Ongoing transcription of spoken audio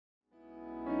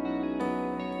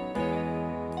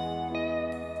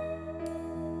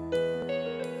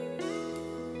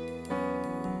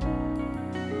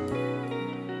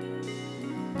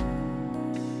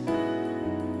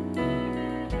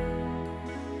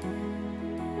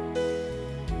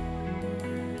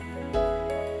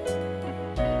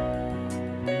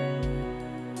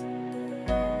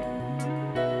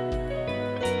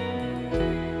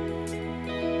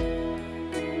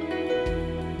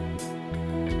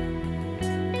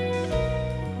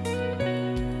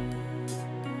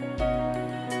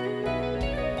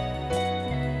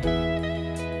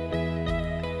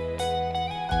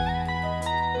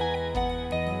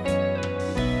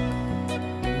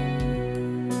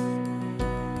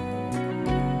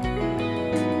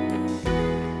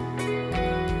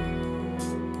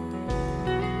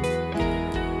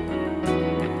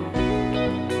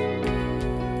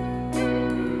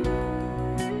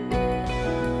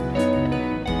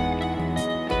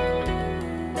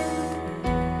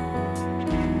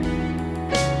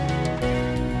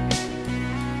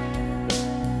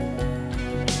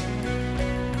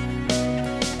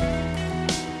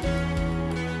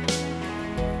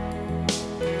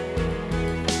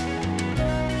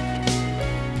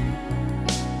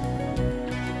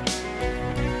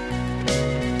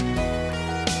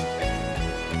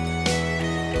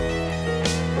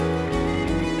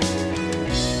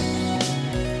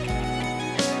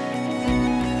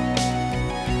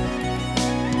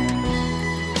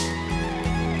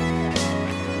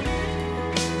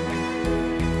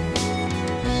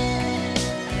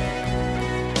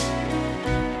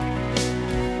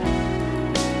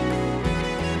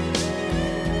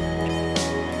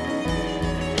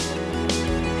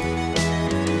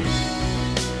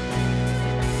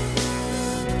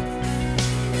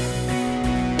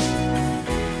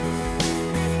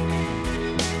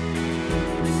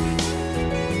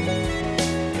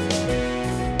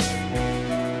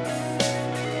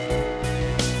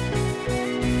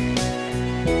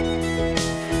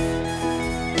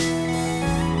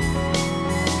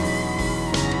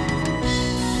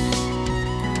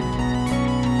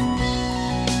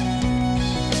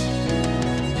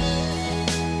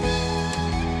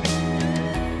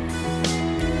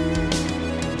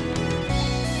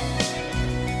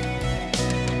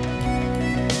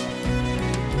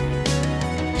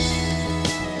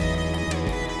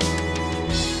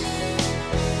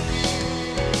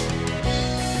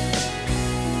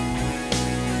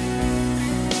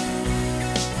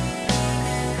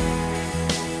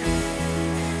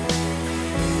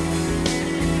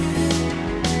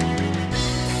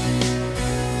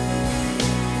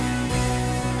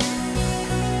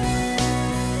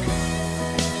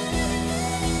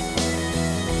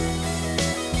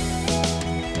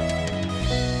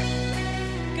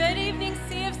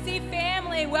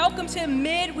welcome to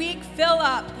Midweek Fill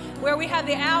Up, where we have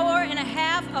the hour and a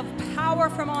half of power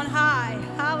from on high.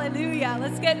 Hallelujah.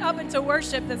 Let's get up into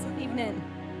worship this evening.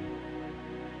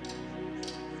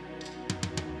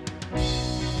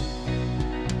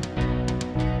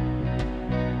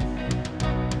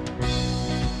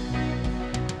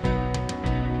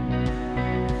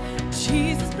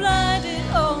 Jesus blinded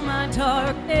all my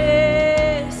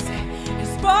darkness. He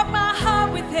sparked my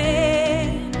heart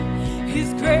within.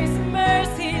 His grace and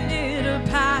mercy lit a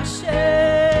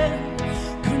passion,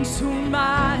 consumed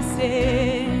my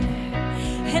sin.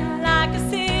 And like a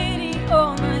city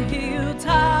on a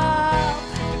hilltop,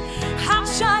 I'll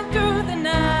shine through the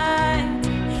night.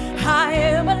 I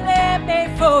am a lamp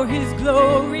made for His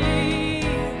glory.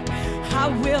 I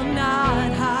will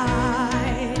not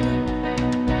hide.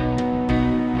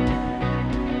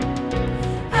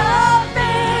 I've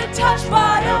been touched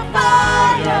by a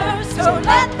fire, so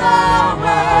let the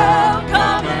world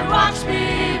come and watch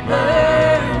me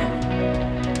burn.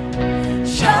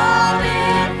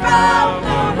 Shouting from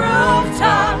the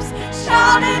rooftops,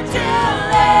 shouting till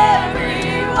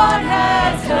everyone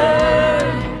has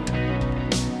heard.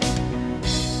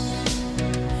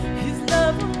 His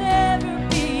love will never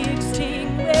be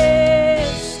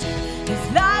extinguished. His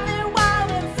life is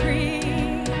wild and free.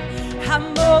 I'm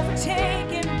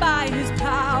overtaken by His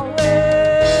power.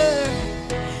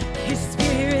 His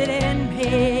Spirit in me.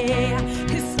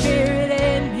 His Spirit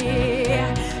in me.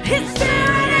 His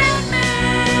Spirit in me.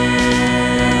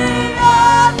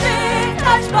 I've been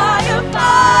touched by a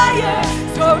fire,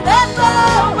 so let the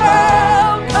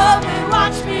world come and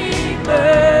watch me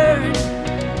burn.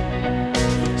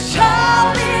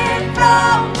 Shouting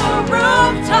from the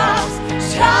rooftops,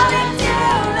 shouting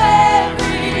till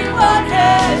everyone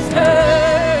has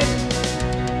heard.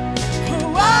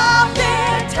 Oh, I've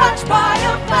been touched by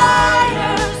a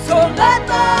fire, so let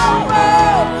the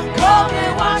world come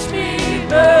and watch me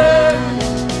burn.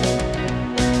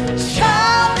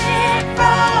 Shouting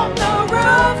from the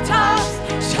rooftops,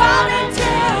 shouting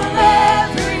till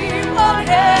everyone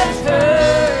has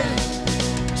heard.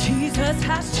 Jesus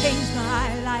has changed my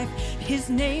life. His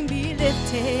name be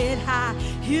lifted high.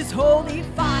 His holy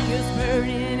fire's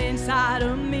burning inside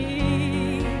of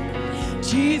me.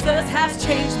 Jesus has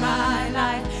changed my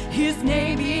life. His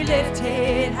name be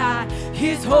lifted high.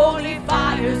 His holy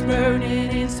fire's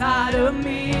burning inside of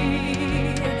me.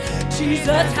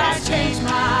 Jesus has changed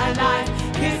my life.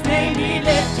 His name be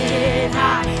lifted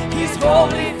high. His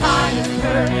holy fire's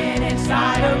burning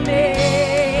inside of me.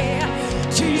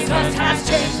 Jesus has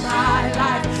changed my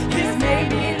life. His name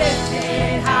be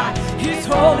lifted high. His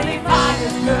holy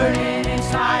fire's burning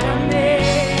inside of me.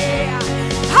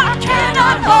 I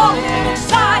cannot hold it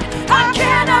inside. I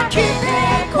cannot keep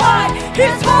it quiet.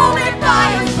 His holy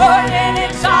fire's burning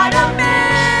inside of me.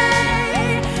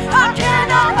 I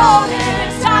cannot hold it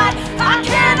inside. I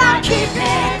cannot keep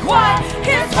it quiet.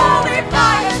 His holy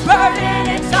fire's burning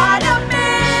inside of me.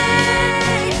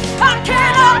 I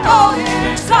cannot hold it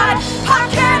inside. I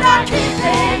cannot keep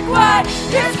it quiet.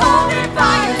 His holy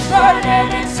fire's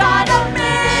burning inside of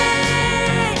me.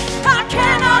 I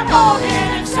cannot hold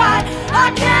it inside.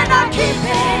 I cannot keep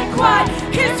it quiet.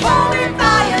 His holy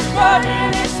fire's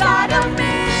burning inside of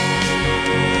me.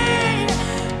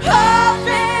 I've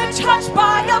been touched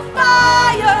by a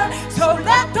fire, so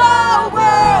let the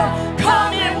world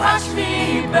come and watch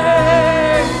me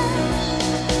burn.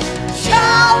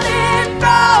 Shouting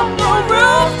from the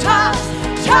rooftops,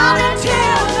 shouting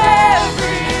till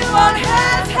everyone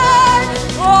has heard.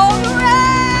 Oh,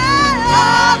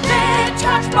 I've been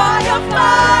touched by a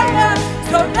fire,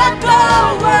 so let the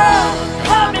world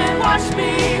come and watch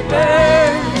me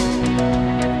burn.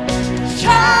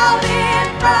 Shouting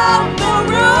from the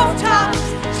rooftops,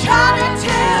 shouting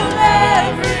till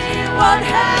everyone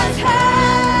has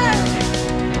heard.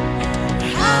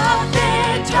 I've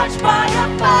been touched by a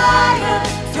fire,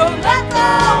 so let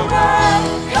the world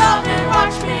come and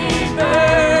watch me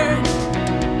burn.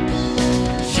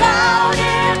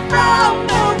 Shouting from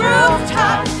the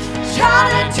rooftops,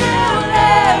 shouting till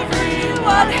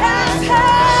everyone has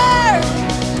heard.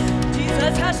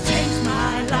 Jesus has changed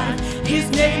my life. His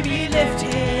name be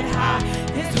lifted high.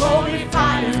 His holy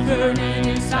fire's burning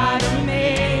inside of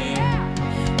me.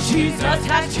 Jesus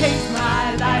has changed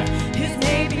my life. His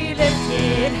name be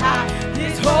lifted high.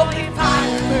 His holy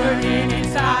fire's burning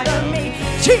inside of me.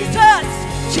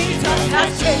 Jesus has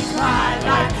changed my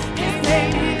life. His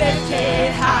name be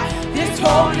lifted high. His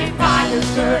holy fire's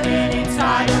burning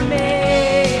inside of me.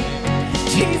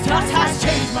 Jesus has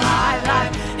changed my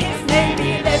life. His name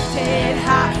be lifted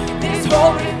high. His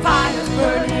holy fire's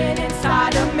burning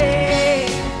inside of me.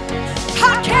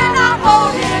 I cannot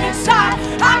hold it inside.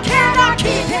 I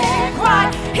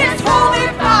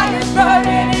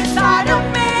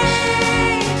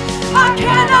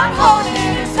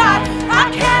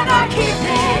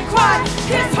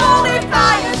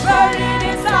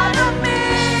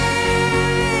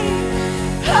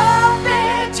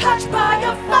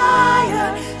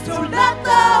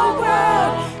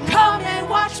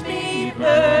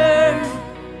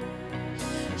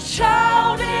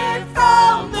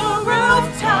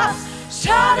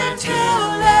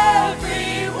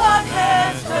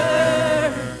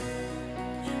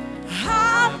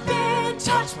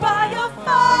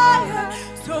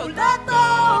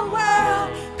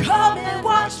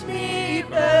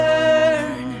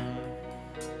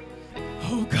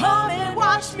Oh, come and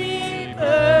watch me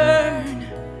burn.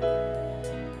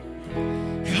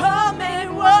 Come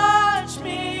and watch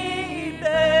me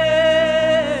burn.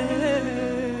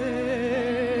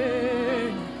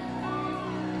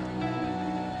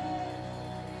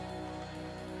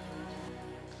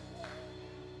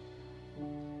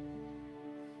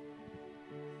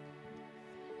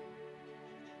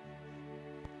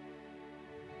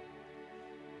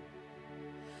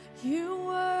 You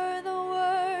were the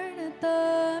Word at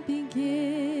the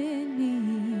beginning,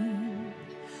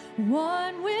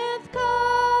 one with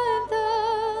God the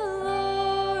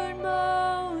Lord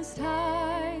Most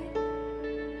High.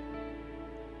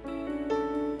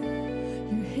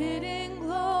 Your hidden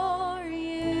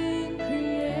glory in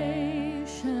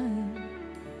creation,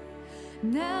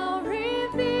 now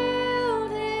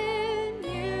revealed in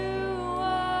you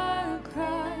are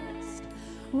Christ.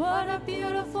 What a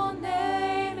beautiful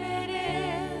name it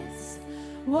is.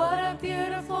 What a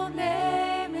beautiful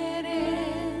name it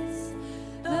is.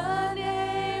 The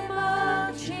name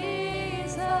of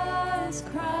Jesus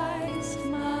Christ,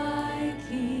 my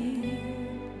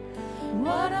King.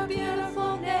 What a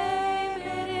beautiful name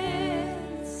it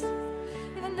is.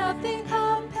 And nothing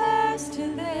compares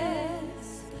to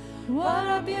this. What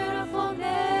a beautiful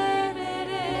name it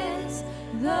is.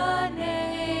 The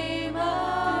name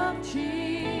of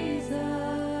Jesus.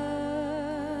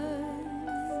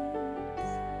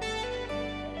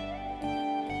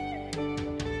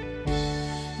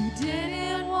 You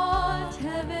didn't want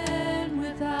heaven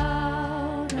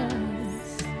without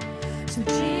us. So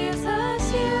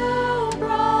Jesus, you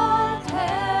brought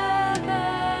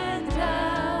heaven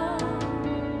down.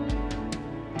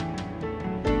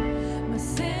 My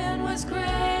sin was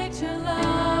great, your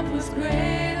love was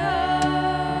greater.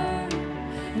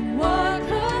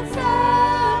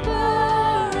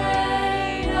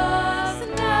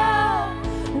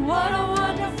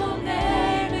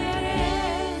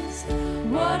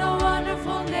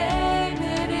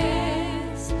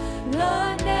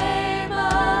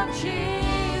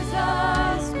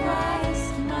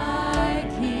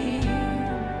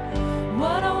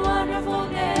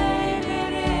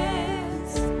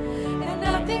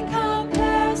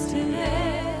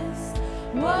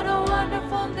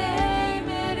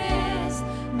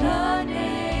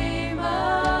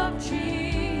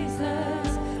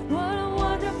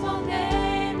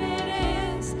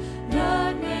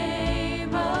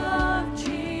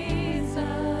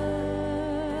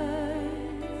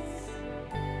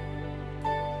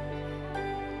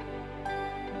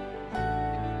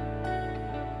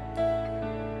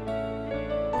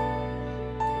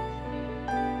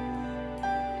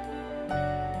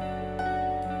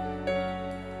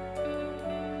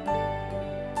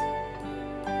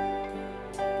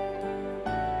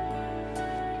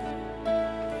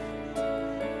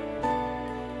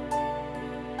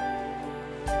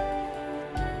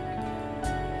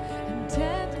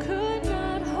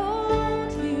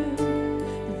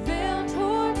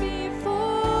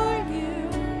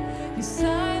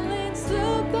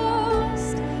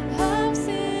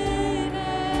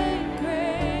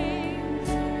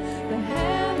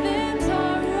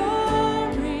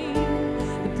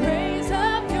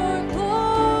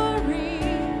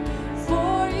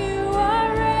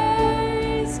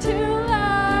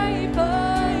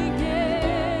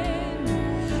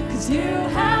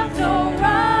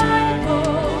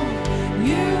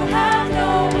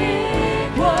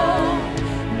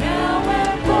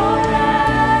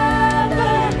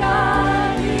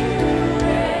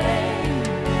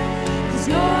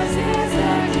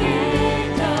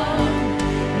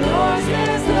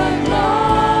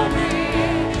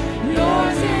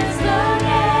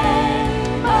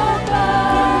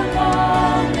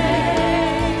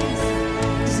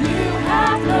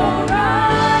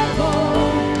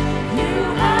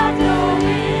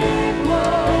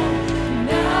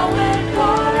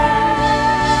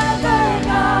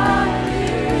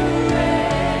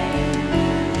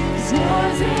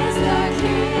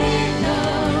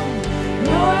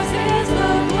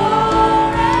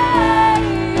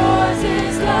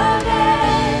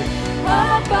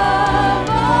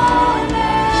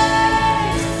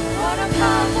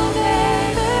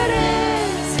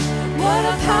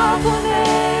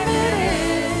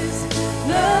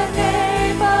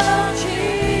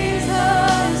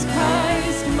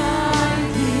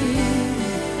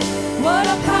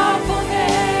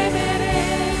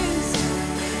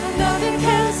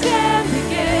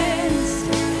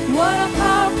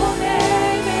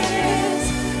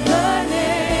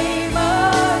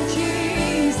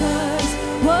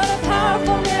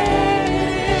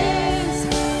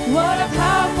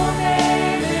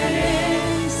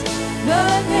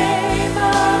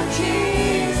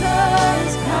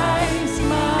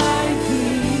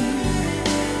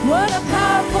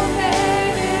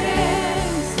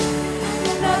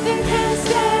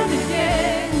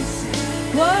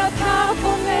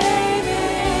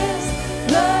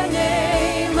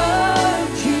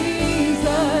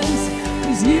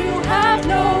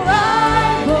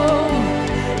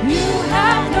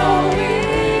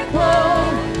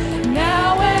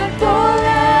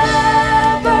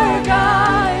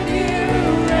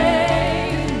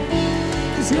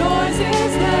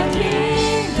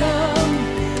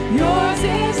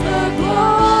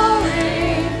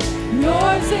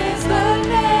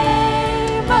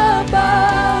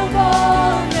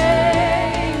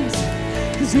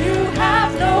 'cause you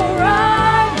have no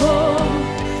rival,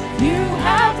 you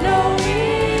have no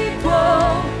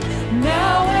equal,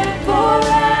 now and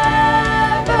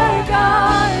forever,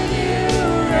 God, you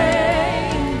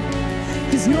reign.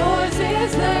 'Cause yours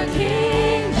is the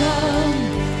kingdom,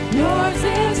 yours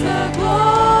is the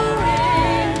glory,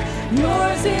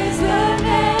 yours is the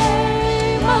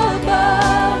name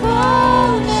above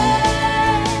all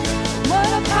names. What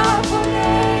a powerful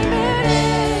name it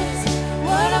is,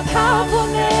 what a powerful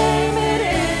name it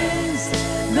is,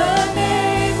 the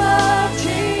name of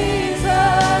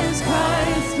Jesus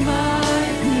Christ, my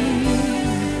King.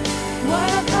 What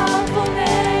a powerful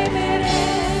name it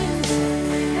is,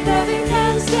 nothing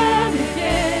can stand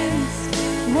against.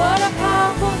 What a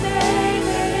powerful name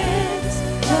it is,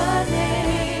 the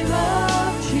name of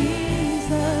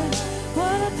Jesus.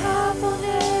 What a powerful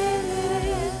name it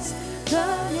is,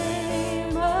 the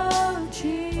name of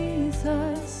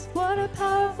Jesus. What a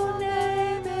powerful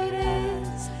name it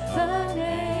is, the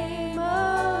name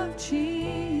of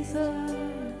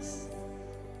Jesus.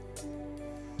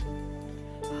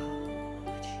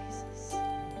 Oh, Jesus.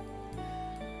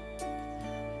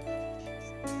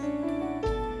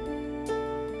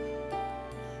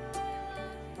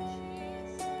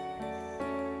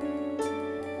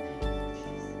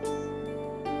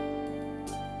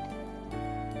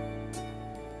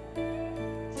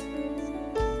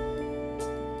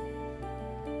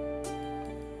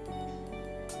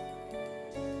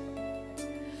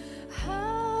 How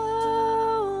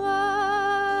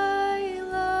I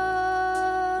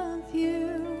love you,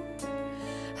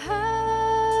 how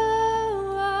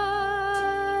I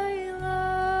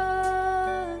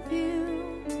love you,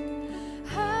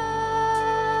 how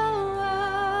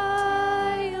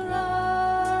I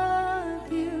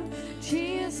love you,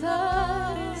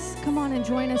 Jesus. Come on and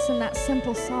join us in that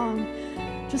simple song.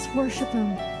 Just worship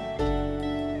Him.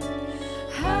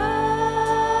 How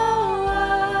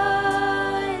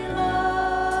I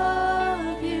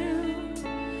love you,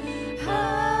 how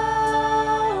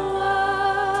I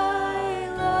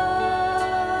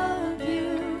love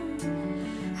you,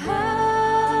 how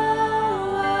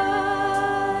I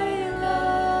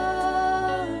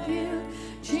love you,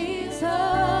 Jesus,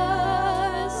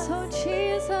 oh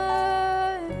Jesus.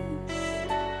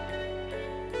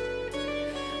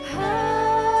 How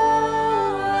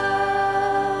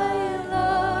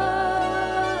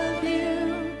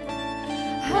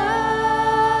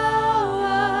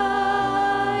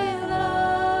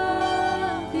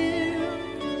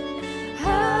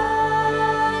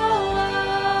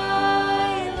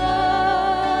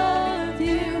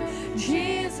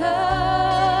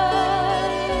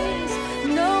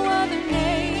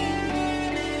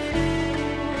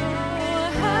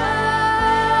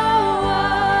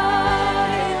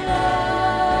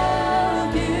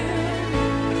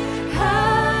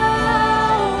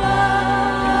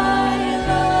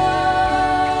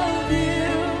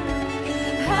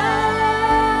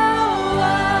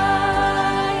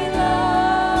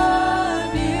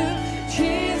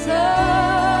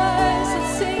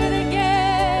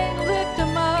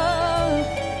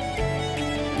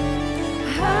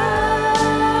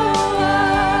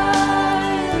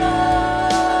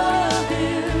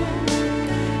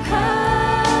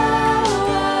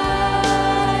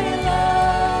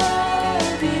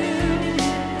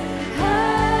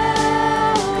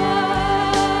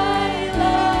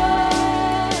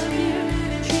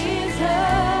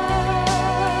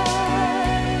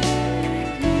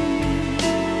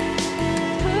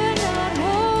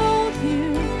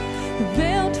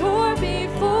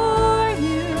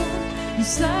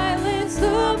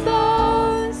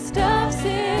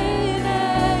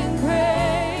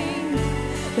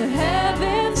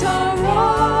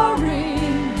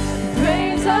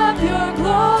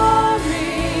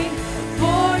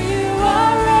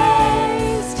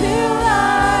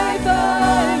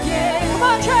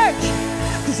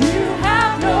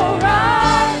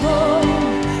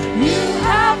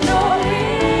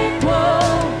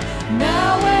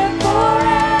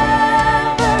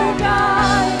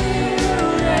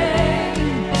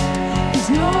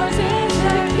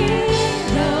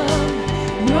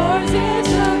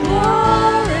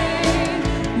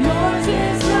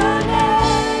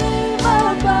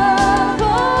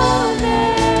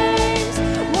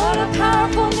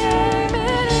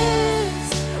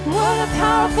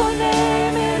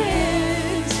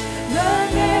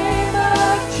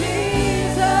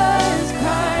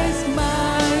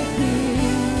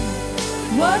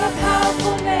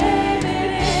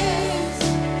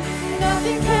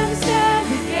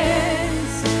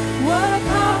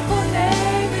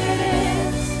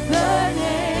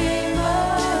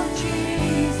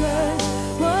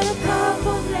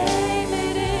powerful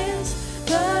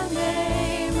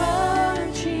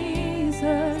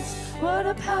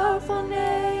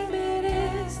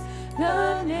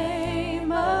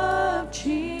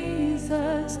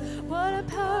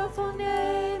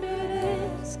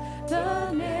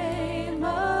the name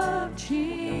of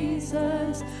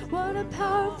Jesus. What a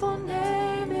powerful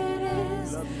name it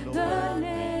is. The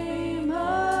name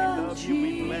of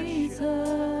Jesus. We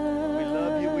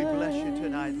love you. We bless you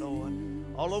tonight, Lord.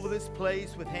 All over this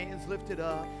place with hands lifted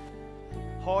up,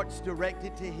 hearts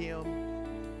directed to Him.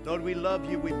 Lord, we love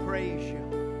you. We praise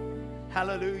you.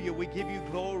 Hallelujah. We give you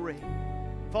glory.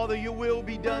 Father, your will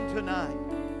be done tonight.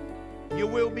 Your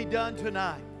will be done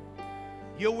tonight.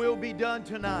 Your will be done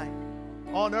tonight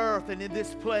on earth and in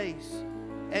this place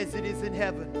as it is in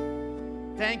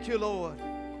heaven. Thank you, Lord.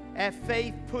 Our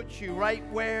faith puts you right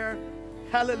where,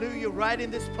 hallelujah, right in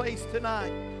this place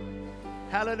tonight.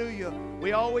 Hallelujah.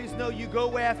 We always know you go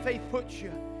where our faith puts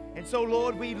you. And so,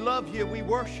 Lord, we love you. We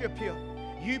worship you.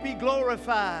 You be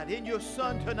glorified in your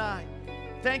Son tonight.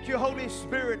 Thank you, Holy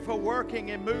Spirit, for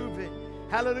working and moving.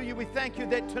 Hallelujah. We thank you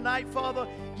that tonight, Father,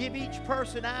 give each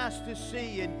person eyes to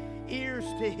see and ears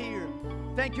to hear.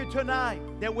 Thank you tonight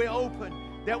that we're open,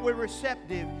 that we're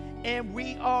receptive, and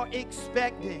we are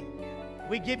expecting.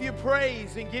 We give you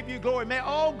praise and give you glory. May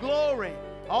all glory,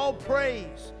 all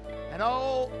praise, and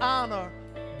all honor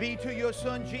be to your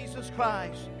Son, Jesus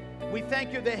Christ. We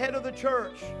thank you, the head of the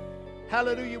church.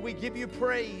 Hallelujah. We give you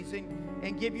praise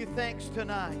and give you thanks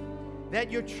tonight that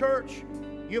your church,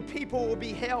 your people will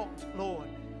be helped, Lord,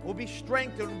 will be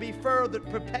strengthened, will be further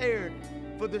prepared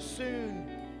for the soon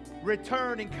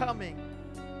return and coming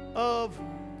of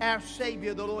our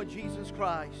Savior, the Lord Jesus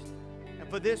Christ. And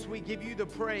for this we give you the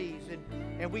praise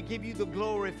and we give you the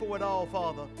glory for it all,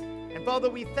 Father. And Father,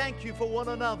 we thank you for one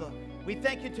another. We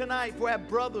thank you tonight for our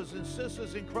brothers and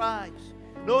sisters in Christ.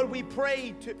 Lord, we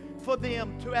pray for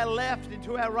them to our left and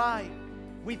to our right.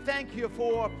 We thank you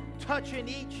for touching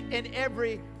each and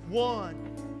every one,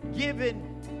 giving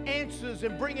answers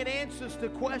and bringing answers to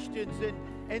questions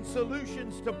and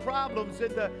solutions to problems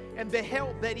and the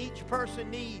help that each person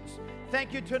needs.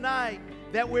 Thank you tonight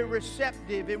that we're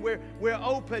receptive and we're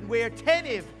open, we're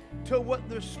attentive to what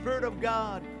the Spirit of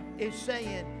God is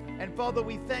saying. And Father,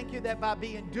 we thank you that by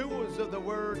being doers of the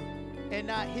word and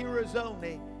not hearers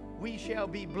only, we shall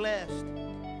be blessed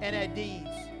in our deeds.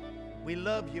 We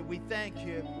love you, we thank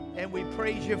you, and we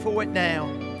praise you for it now.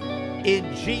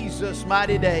 In Jesus'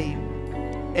 mighty name.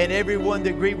 And everyone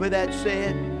that agreed with that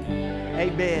said,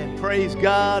 amen. Praise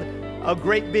God. A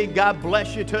great big God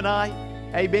bless you tonight.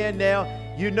 Amen. Now,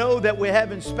 you know that we're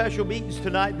having special meetings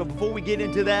tonight, but before we get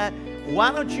into that,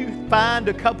 why don't you find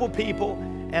a couple people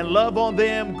and love on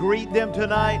them, greet them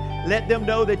tonight, let them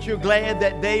know that you're glad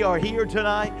that they are here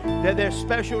tonight, that they're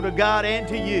special to God and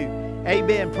to you.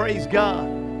 Amen. Praise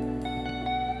God.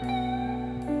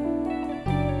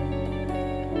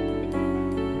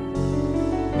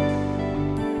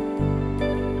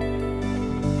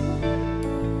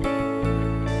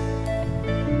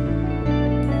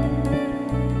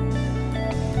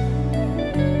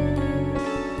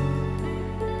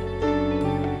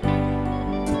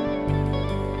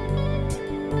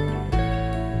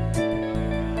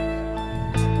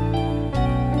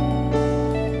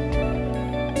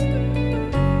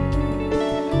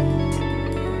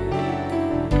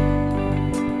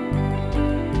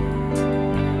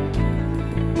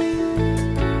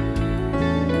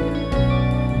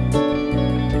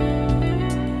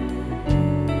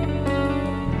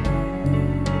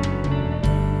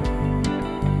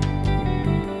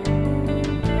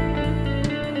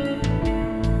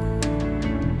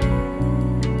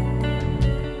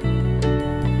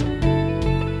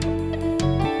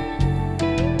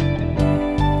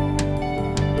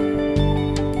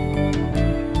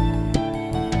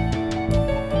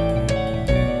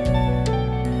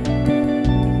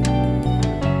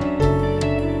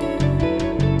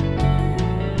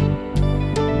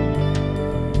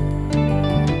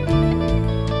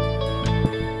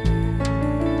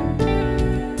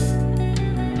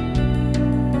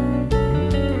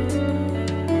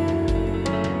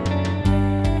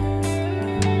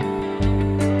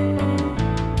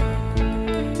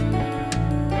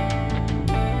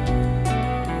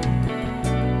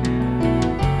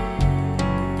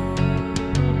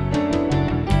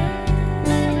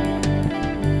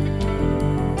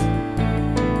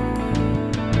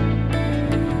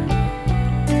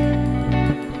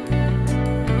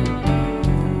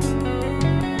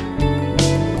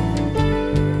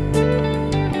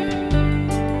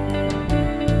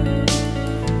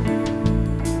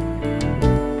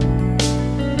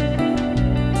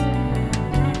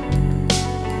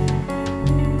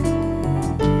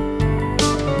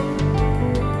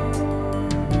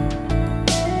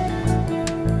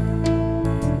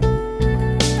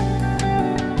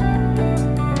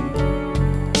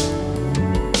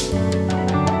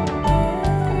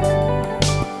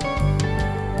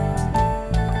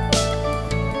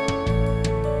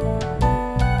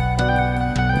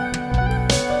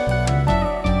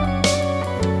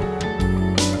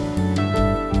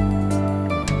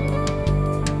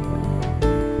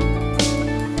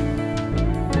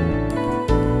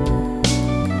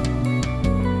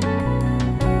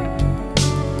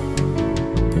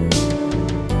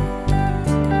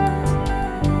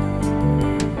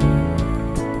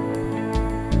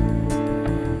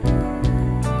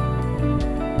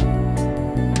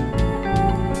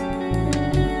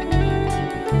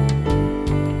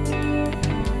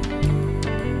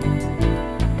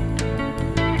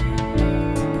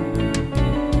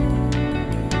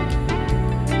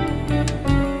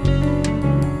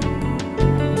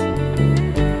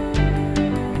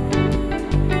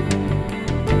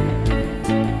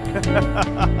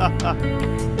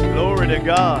 Glory to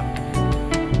God.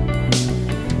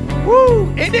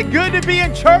 Woo! Isn't it good to be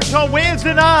in church on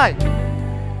Wednesday night?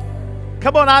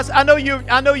 Come on, I know you're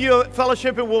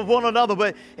fellowshipping with one another,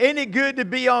 but isn't it good to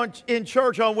be in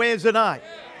church on Wednesday night?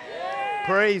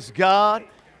 Praise God.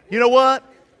 You know what?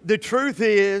 The truth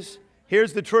is,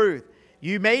 here's the truth.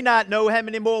 You may not know how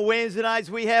many more Wednesday nights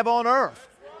we have on earth.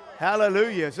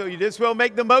 Hallelujah. So you just well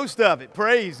make the most of it.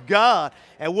 Praise God.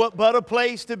 And what better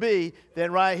place to be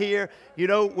than right here? You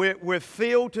know, we're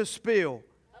filled to spill.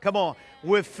 Come on.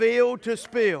 We're filled to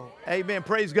spill. Amen.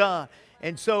 Praise God.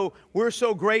 And so we're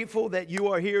so grateful that you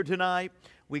are here tonight.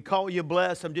 We call you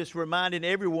blessed. I'm just reminding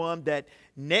everyone that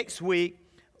next week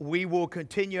we will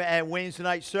continue at Wednesday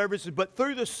night services. But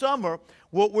through the summer,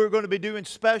 what we're going to be doing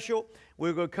special,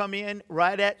 we're going to come in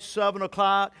right at 7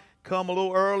 o'clock, come a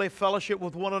little early, fellowship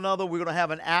with one another. We're going to have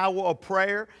an hour of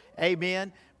prayer.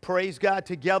 Amen. Praise God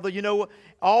together. You know,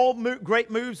 all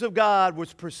great moves of God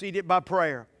was preceded by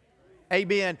prayer.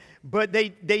 Amen. But they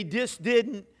just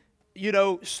didn't, you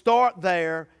know, start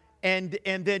there and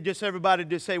then just everybody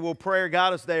just say, well, prayer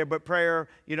got us there, but prayer,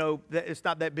 you know, it's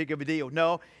not that big of a deal.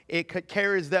 No, it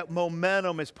carries that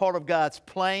momentum as part of God's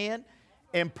plan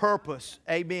and purpose,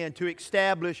 amen, to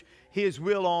establish His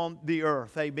will on the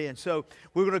earth, amen. So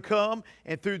we're going to come,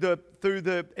 and through the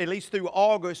at least through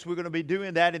August, we're going to be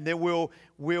doing that, and then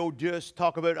we'll just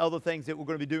talk about other things that we're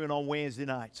going to be doing on Wednesday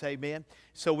nights, amen.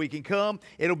 So we can come.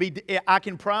 It'll be, I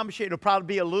can promise you, it'll probably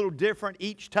be a little different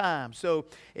each time. So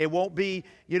it won't be,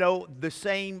 you know, the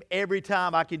same every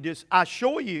time. I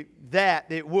assure you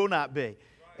that it will not be.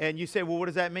 And you say, well, what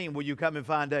does that mean? Well, you come and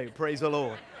find out. Praise the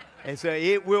Lord. And so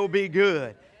it will be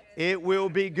good. It will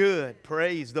be good.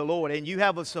 Praise the Lord. And you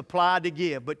have a supply to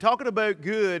give. But talking about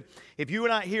good, if you were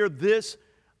not here this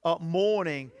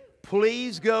morning,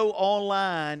 please go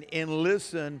online and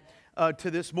listen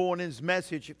to this morning's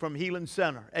message from Healing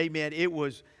Center. Amen. It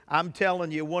was, I'm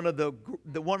telling you, one of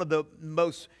the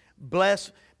most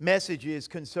blessed messages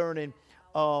concerning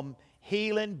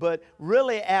healing, but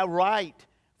really our right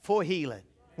for healing.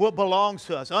 What belongs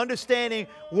to us, understanding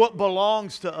what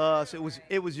belongs to us.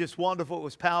 It was just wonderful. It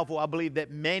was powerful. I believe that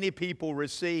many people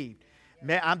received.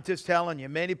 I'm just telling you,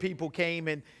 many people came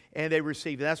and they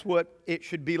received. That's what it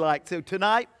should be like. So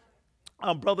tonight,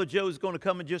 Brother Joe is going to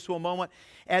come in just for a moment.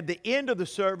 At the end of the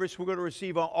service, we're going to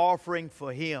receive our offering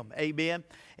for him. Amen.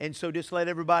 And so just let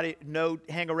everybody know,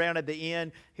 hang around at the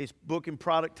end. His book and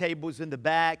product table is in the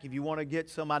back. If you want to get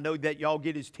some, I know that y'all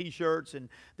get his T-shirts and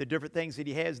the different things that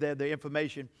he has there, the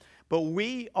information. But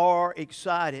we are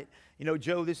excited. You know,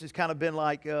 Joe, this has kind of been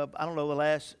like, I don't know, the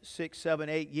last 6, 7,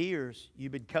 8 years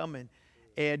you've been coming.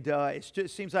 And it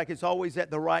just seems like it's always at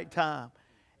the right time.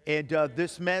 And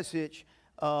this message,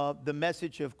 the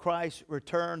message of Christ's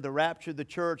return, the rapture of the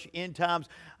church, end times.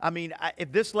 I mean,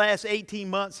 if this last 18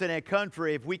 months in our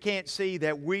country, if we can't see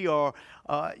that we are,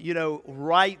 you know,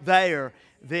 right there,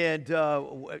 then,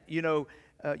 you know,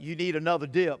 you need another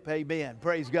dip. Amen.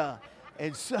 Praise God.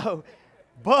 And so,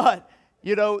 but,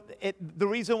 you know, the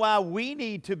reason why we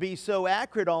need to be so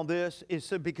accurate on this is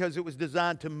because it was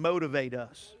designed to motivate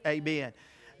us. Amen.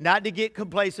 Not to get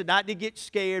complacent, not to get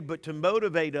scared, but to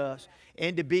motivate us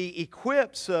and to be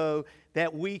equipped so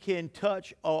that we can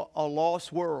touch a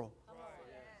lost world.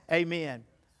 Amen.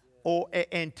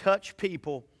 And touch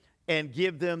people and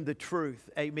give them the truth.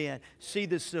 Amen. See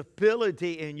the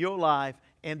stability in your life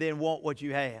and then want what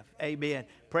you have. Amen.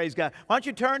 Praise God. Why don't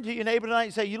you turn to your neighbor tonight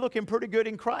and say, you're looking pretty good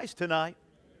in Christ tonight.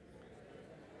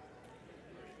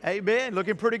 Amen.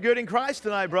 Looking pretty good in Christ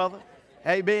tonight, brother.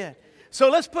 Amen. So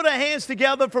let's put our hands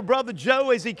together for Brother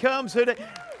Joe as he comes today.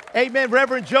 Amen.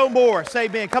 Reverend Joe Morris.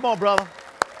 Amen. Come on, brother.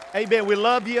 Amen. We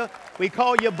love you. We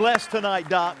call you blessed tonight,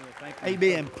 Doc.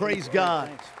 Amen. Praise God.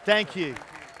 Thank you.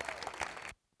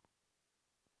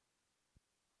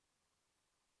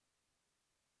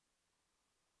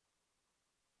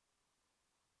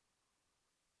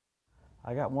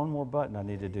 I got one more button I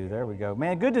need to do. There we go.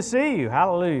 Man, good to see you.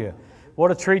 Hallelujah. What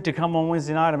a treat to come on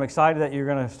Wednesday night. I'm excited that you're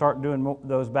going to start doing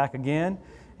those back again.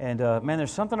 And man,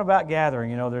 there's something about gathering,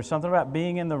 you know. There's something about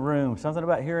being in the room, something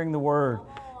about hearing the Word.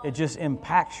 It just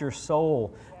impacts your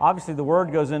soul. Obviously, the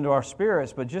Word goes into our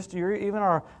spirits, but just even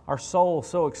our soul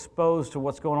so exposed to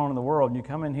what's going on in the world. And you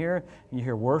come in here and you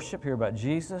hear worship, hear about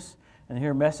Jesus, and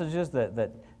hear messages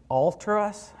that alter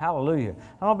us. Hallelujah. I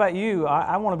don't know about you,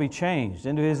 I want to be changed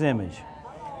into His image.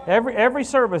 Every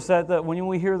service that when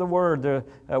we hear the Word,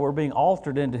 we're being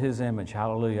altered into His image.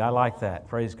 Hallelujah. I like that.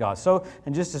 Praise God. So,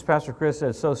 and just as Pastor Chris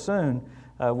said, so soon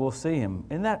we'll see Him.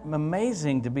 Isn't that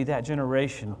amazing to be that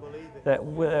generation? That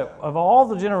of all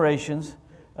the generations,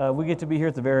 we get to be here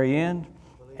at the very end.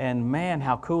 And man,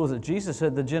 how cool is it? Jesus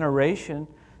said the generation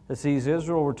that sees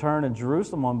Israel return and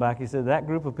Jerusalem on back, he said that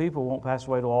group of people won't pass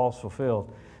away till all is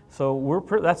fulfilled. So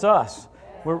that's us.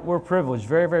 We're privileged,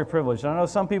 very, very privileged. And I know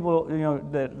some people,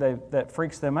 that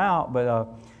freaks them out, but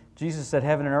Jesus said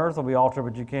heaven and earth will be altered,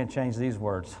 but you can't change these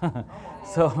words.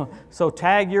 So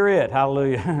tag, you're it.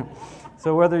 Hallelujah.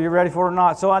 So whether you're ready for it or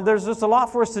not. So there's just a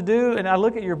lot for us to do. And I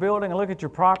look at your building, I look at your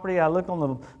property, I look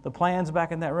on the plans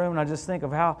back in that room, and I just think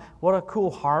of what a cool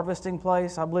harvesting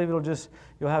place. I believe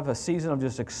you'll have a season of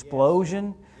just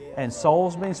explosion and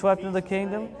souls being swept into the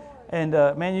kingdom. And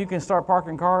man, you can start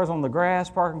parking cars on the grass,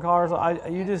 parking cars.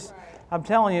 I'm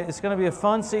telling you, it's going to be a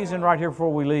fun season right here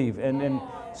before we leave. And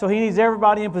so he needs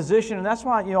everybody in position, and that's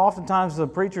why oftentimes the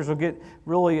preachers will get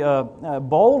really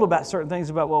bold about certain things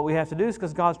about what we have to do. Is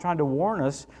because God's trying to warn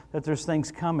us that there's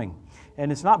things coming, and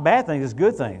it's not bad things; it's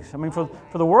good things. I mean, for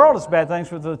the world, it's bad things.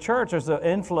 For the church, there's an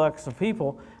influx of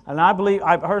people, and I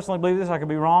personally believe this. I could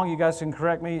be wrong. You guys can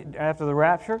correct me after the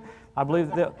rapture. I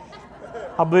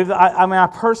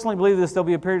personally believe this. There'll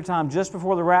be a period of time just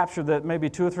before the rapture, that maybe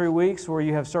 2 or 3 weeks, where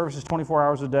you have services 24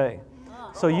 hours a day.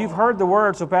 So you've heard the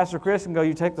word, so Pastor Chris can go,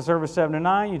 you take the service 7 to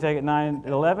 9, you take it 9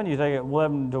 to 11, you take it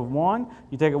 11 to 1,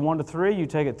 you take it 1 to 3, you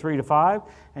take it 3 to 5,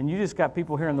 and you just got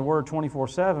people hearing the word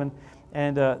 24/7,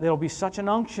 and there'll be such an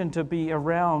unction to be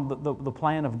around the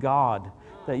plan of God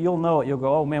that you'll know it. You'll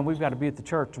go, oh man, we've got to be at the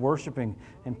church worshiping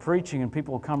and preaching, and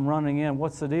people will come running in.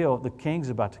 What's the deal? The King's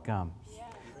about to come.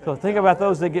 So think about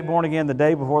those that get born again the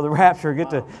day before the rapture,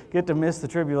 get to miss the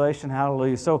tribulation.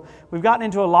 Hallelujah. So we've gotten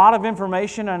into a lot of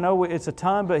information. I know it's a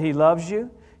ton, but He loves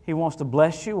you. He wants to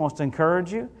bless you, wants to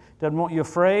encourage you, doesn't want you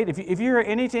afraid. If you hear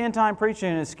any end-time preaching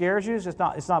and it scares you,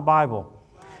 it's not Bible.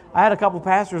 I had a couple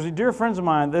pastors, dear friends of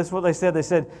mine, this is what they said. They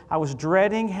said, I was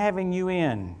dreading having you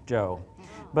in, Joe,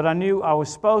 but I knew I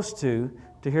was supposed to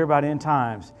hear about end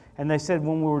times. And they said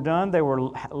when we were done, they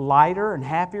were lighter and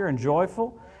happier and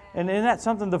joyful. And isn't that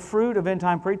something? The fruit of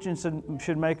end-time preaching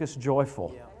should make us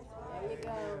joyful.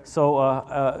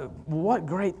 So what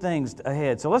great things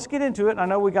ahead. So let's get into it. I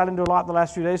know we got into a lot the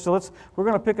last few days, so we're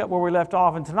going to pick up where we left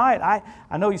off. And tonight,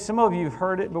 I know some of you have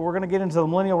heard it, but we're going to get into the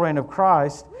millennial reign of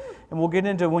Christ. And we'll get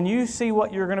into, when you see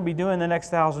what you're going to be doing the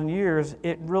next 1,000 years,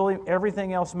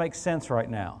 everything else makes sense right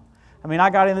now. I mean, I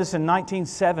got in this in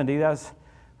 1970.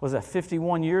 Was that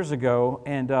 51 years ago,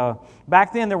 and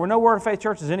back then there were no Word of Faith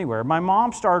churches anywhere. My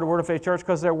mom started a Word of Faith church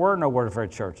because there were no Word of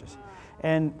Faith churches.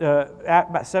 And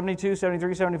at about 72,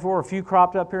 73, 74, a few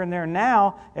cropped up here and there.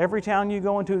 Now, every town you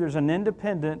go into, there's an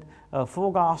independent,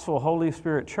 full gospel, Holy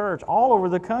Spirit church all over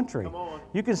the country.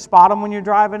 You can spot them when you're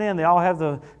driving in. They all have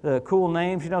the cool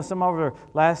names. Some of them are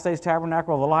Last Days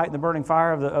Tabernacle of the Light and the Burning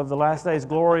Fire of the Last Days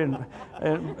Glory and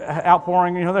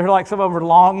Outpouring. They're like, some of them are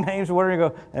long names. Where you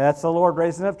go, that's the Lord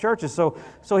raising up churches. So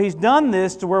He's done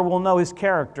this to where we'll know His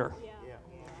character.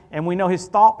 And we know His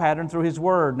thought pattern through His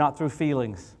Word, not through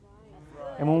feelings.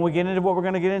 And when we get into what we're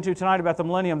going to get into tonight about the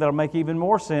millennium, that'll make even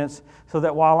more sense, so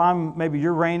that while maybe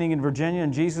you're reigning in Virginia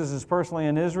and Jesus is personally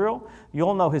in Israel,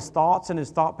 you'll know His thoughts and His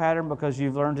thought pattern because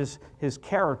you've learned His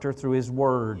character through His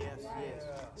Word.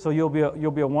 So you'll be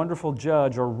a wonderful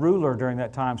judge or ruler during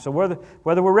that time. So whether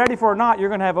we're ready for it or not, you're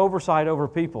going to have oversight over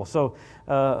people. So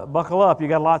buckle up. You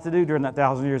got a lot to do during that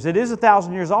 1,000 years. It is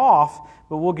 1,000 years off,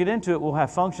 but we'll get into it. We'll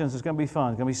have functions. It's going to be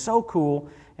fun. It's going to be so cool.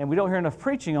 And we don't hear enough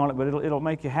preaching on it, but it'll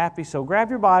make you happy. So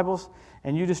grab your Bibles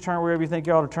and you just turn wherever you think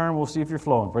you ought to turn. We'll see if you're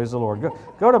flowing. Praise the Lord.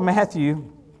 Go to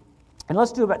Matthew, and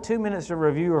let's do about 2 minutes of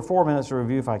review or 4 minutes of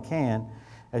review if I can,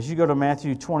 as you go to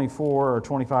Matthew 24 or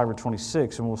 25 or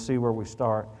 26, and we'll see where we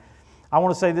start. I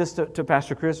want to say this to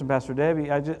Pastor Chris and Pastor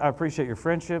Debbie. I appreciate your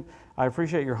friendship. I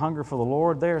appreciate your hunger for the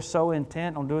Lord. They are so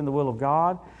intent on doing the will of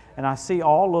God. And I see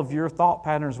all of your thought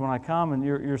patterns when I come, and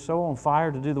you're so on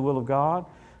fire to do the will of God.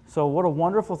 So what a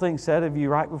wonderful thing said of you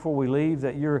right before we leave,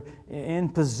 that you're in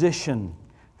position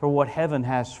for what heaven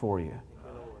has for you.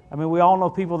 I mean, we all know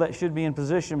people that should be in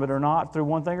position but are not through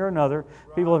one thing or another.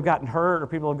 People have gotten hurt or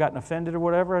people have gotten offended or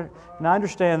whatever. And I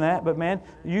understand that, but man,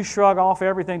 you shrug off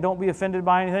everything. Don't be offended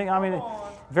by anything. I mean,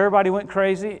 if everybody went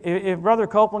crazy, if Brother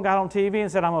Copeland got on TV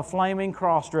and said, I'm a flaming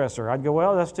cross-dresser, I'd go,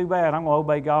 well, that's too bad. I'm going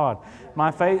to obey God.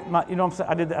 My faith, you know what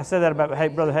I'm saying? I said that about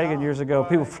Brother Hagin years ago.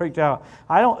 People freaked out.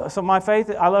 So my faith,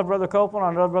 I love Brother Copeland,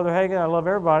 I love Brother Hagin, I love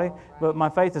everybody, but my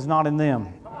faith is not in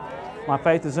them. My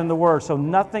faith is in the Word. So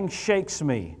nothing shakes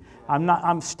me.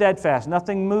 I'm steadfast.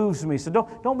 Nothing moves me. So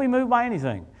don't be moved by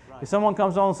anything. If someone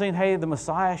comes on the scene, hey, the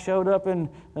Messiah showed up in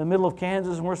the middle of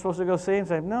Kansas and we're supposed to go see him,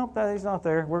 say, nope, He's not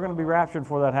there. We're going to be raptured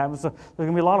before that happens. So there's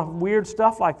going to be a lot of weird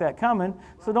stuff like that coming.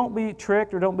 So don't be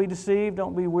tricked or don't be deceived.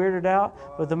 Don't be weirded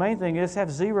out. But the main thing is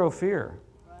have zero fear.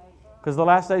 Because the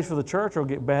last days for the church will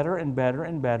get better and better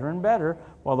and better and better.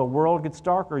 While the world gets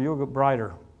darker, you'll get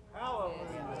brighter.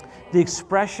 The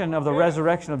expression of the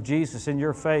resurrection of Jesus in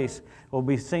your face will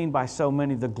be seen by so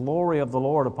many. The glory of the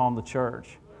Lord upon the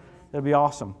church. It'll be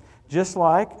awesome. Just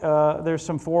like there's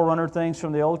some forerunner things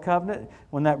from the Old Covenant.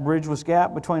 When that bridge was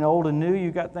gapped between old and new,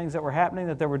 you got things that were happening,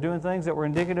 that they were doing things that were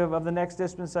indicative of the next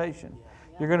dispensation.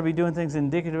 You're going to be doing things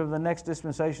indicative of the next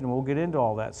dispensation, and we'll get into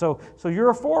all that. So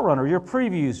you're a forerunner. You're a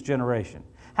previews generation.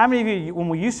 How many of you, when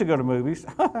we used to go to movies,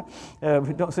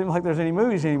 it don't seem like there's any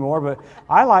movies anymore, but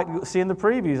I like seeing the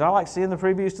previews. I like seeing the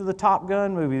previews to the Top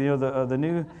Gun movie, you know, the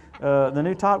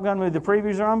new Top Gun movie. The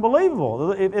previews are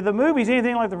unbelievable. If the movie's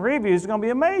anything like the previews, it's going to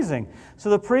be amazing. So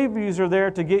the previews are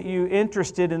there to get you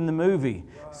interested in the movie.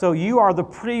 So you are the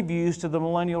previews to the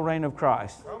millennial reign of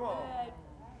Christ. Come on.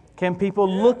 Can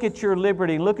people look at your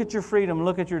liberty, look at your freedom,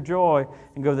 look at your joy,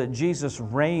 and go that Jesus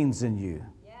reigns in you?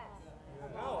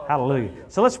 Hallelujah.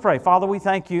 So let's pray. Father, we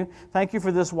thank you. Thank you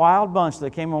for this wild bunch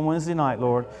that came on Wednesday night,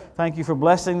 Lord. Thank you for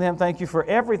blessing them. Thank you for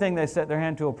everything they set their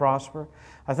hand to will prosper.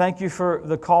 I thank you for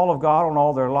the call of God on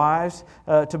all their lives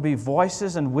to be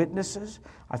voices and witnesses.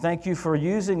 I thank you for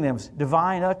using them,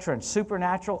 divine utterance,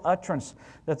 supernatural utterance,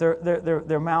 that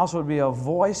their mouths would be a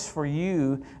voice for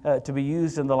you to be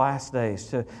used in the last days,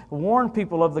 to warn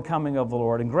people of the coming of the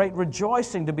Lord, and great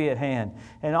rejoicing to be at hand,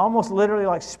 and almost literally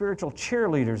like spiritual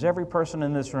cheerleaders, every person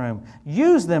in this room.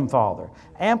 Use them, Father.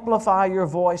 Amplify your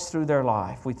voice through their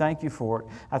life. We thank you for it.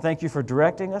 I thank you for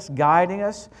directing us, guiding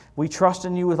us. We trust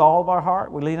in you with all of our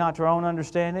heart. We lean not to our own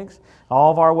understandings.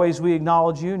 All of our ways we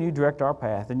acknowledge you, and you direct our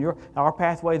path. And our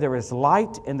pathway there is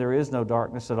light, and there is no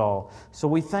darkness at all. So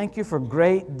we thank you for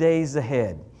great days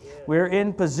ahead. We're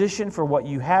in position for what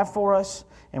you have for us,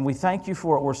 and we thank you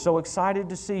for it. We're so excited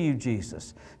to see you,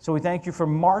 Jesus. So we thank you for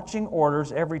marching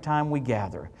orders every time we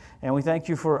gather. And we thank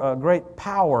you for a great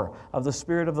power of the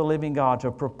Spirit of the living God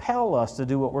to propel us to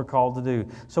do what we're called to do.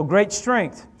 So great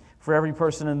strength for every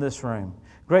person in this room.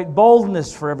 Great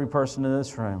boldness for every person in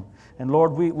this room. And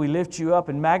Lord, we lift you up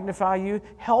and magnify you.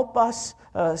 Help us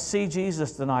see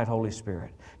Jesus tonight, Holy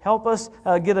Spirit. Help us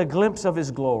get a glimpse of His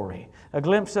glory, a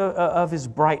glimpse of His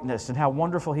brightness and how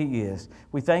wonderful He is.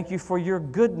 We thank you for your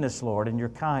goodness, Lord, and your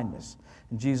kindness.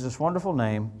 In Jesus' wonderful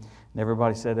name, and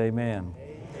everybody said amen.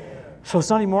 So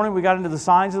Sunday morning, we got into the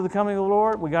signs of the coming of the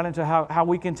Lord. We got into how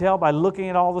we can tell by looking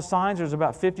at all the signs. There's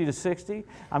about 50 to 60.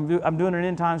 I'm doing an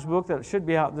end times book that should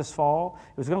be out this fall.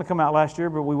 It was going to come out last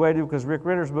year, but we waited because Rick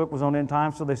Ritter's book was on end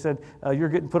times. So they said, you're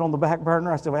getting put on the back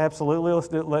burner. I said, well, absolutely. Let's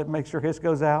do it. Make sure his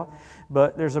goes out.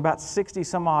 But there's about 60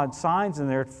 some odd signs in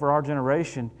there for our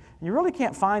generation. You really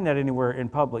can't find that anywhere in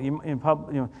public.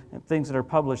 Things that are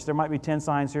published. There might be 10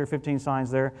 signs here, 15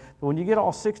 signs there. But when you get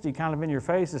all 60 kind of in your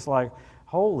face, it's like,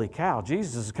 holy cow,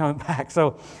 Jesus is coming back.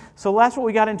 So that's what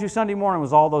we got into Sunday morning,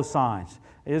 was all those signs.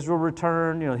 Israel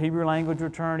returned, Hebrew language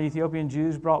returned, Ethiopian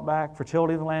Jews brought back,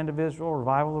 fertility of the land of Israel,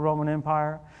 revival of the Roman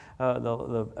Empire,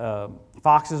 the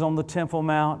foxes on the Temple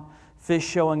Mount, fish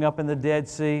showing up in the Dead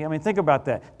Sea. I mean, think about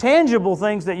that. Tangible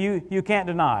things that you can't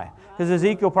deny. Because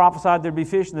Ezekiel prophesied there'd be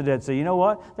fish in the Dead Sea. You know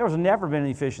what? There was never been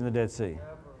any fish in the Dead Sea.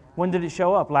 When did it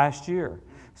show up? Last year.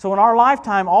 So in our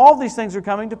lifetime, all these things are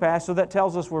coming to pass, so that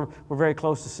tells us we're very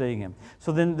close to seeing Him.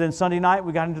 So then Sunday night,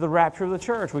 we got into the rapture of the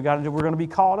church. We're going to be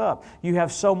caught up. You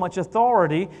have so much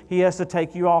authority, He has to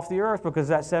take you off the earth, because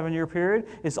that 7-year period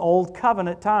is old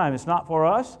covenant time. It's not for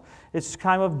us. It's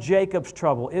time of Jacob's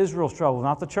trouble, Israel's trouble,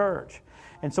 not the church.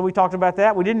 And so we talked about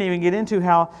that. We didn't even get into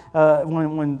how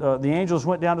when the angels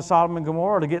went down to Sodom and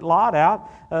Gomorrah to get Lot out,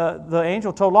 the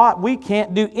angel told Lot, we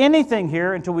can't do anything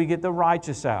here until we get the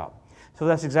righteous out. So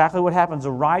that's exactly what happens.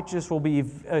 The righteous will be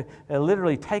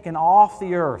literally taken off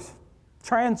the earth,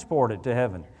 transported to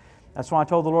heaven. That's why I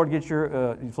told the Lord, get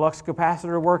your flux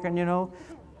capacitor working,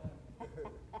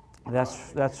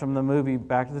 That's from the movie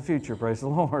Back to the Future, praise the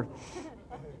Lord.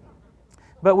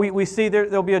 But we see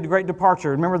there'll be a great departure.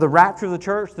 Remember the rapture of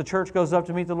the church goes up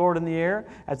to meet the Lord in the air.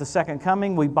 At the second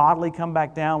coming, we bodily come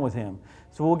back down with Him.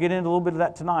 So we'll get into a little bit of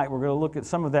that tonight. We're going to look at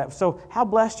some of that. So how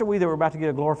blessed are we that we're about to get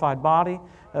a glorified body?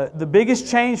 The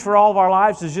biggest change for all of our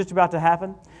lives is just about to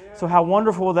happen. So how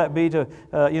wonderful will that be to,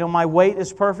 my weight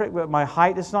is perfect, but my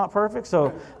height is not perfect.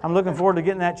 So I'm looking forward to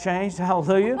getting that changed.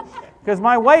 Hallelujah. Because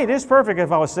my weight is perfect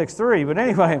if I was 6'3". But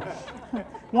anyway,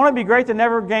 won't it be great to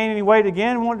never gain any weight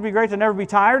again? Won't it be great to never be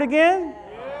tired again?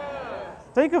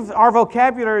 Think of our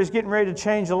vocabulary is getting ready to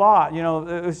change a lot.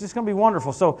 It's just going to be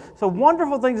wonderful. So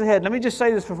wonderful things ahead. Let me just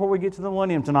say this before we get to the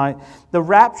millennium tonight. The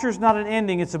rapture is not an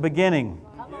ending, it's a beginning.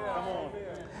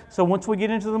 So once we get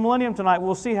into the millennium tonight,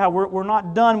 we'll see how we're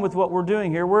not done with what we're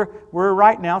doing here. We're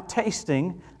right now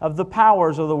tasting of the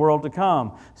powers of the world to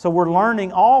come. So we're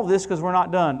learning all this because we're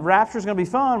not done. Rapture's going to be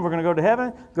fun. We're going to go to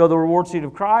heaven, go to the reward seat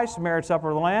of Christ, marriage supper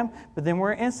of the Lamb, but then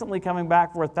we're instantly coming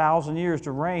back for 1,000 years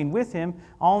to reign with Him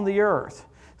on the earth.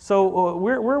 So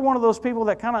we're one of those people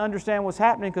that kind of understand what's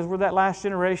happening because we're that last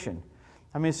generation.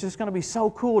 I mean, it's just going to be so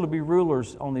cool to be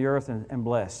rulers on the earth and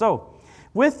blessed. So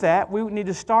with that, we need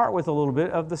to start with a little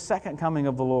bit of the second coming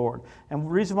of the Lord. And the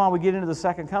reason why we get into the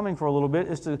second coming for a little bit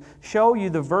is to show you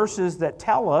the verses that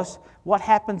tell us what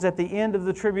happens at the end of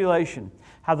the tribulation.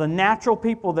 How the natural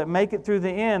people that make it through the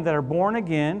end, that are born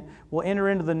again, will enter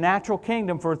into the natural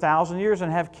kingdom for 1,000 years and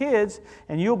have kids,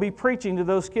 and you'll be preaching to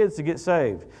those kids to get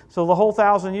saved. So the whole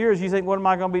 1,000 years, you think, what am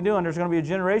I going to be doing? There's going to be a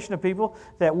generation of people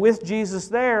that with Jesus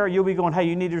there, you'll be going, hey,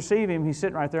 you need to receive Him. He's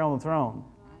sitting right there on the throne.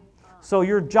 So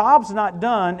your job's not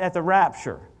done at the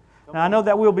rapture. Now, I know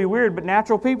that will be weird, but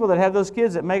natural people that have those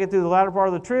kids that make it through the latter part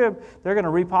of the trib, they're going to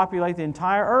repopulate the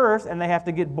entire earth, and they have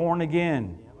to get born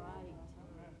again.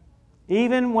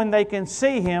 Even when they can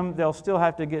see Him, they'll still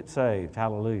have to get saved.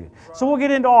 Hallelujah. So we'll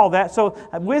get into all that. So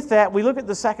with that, we look at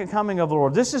the second coming of the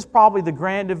Lord. This is probably the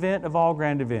grand event of all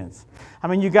grand events. I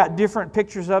mean, you got different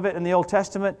pictures of it in the Old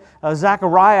Testament.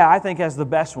 Zechariah, I think, has the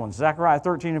best ones. Zechariah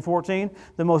 13 and 14,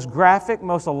 the most graphic,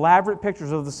 most elaborate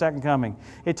pictures of the second coming.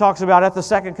 It talks about at the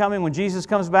second coming, when Jesus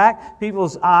comes back,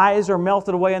 people's eyes are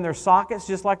melted away in their sockets,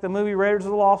 just like the movie Raiders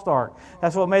of the Lost Ark.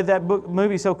 That's what made that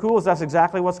movie so cool, is that's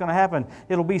exactly what's going to happen.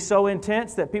 It'll be so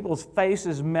intense that people's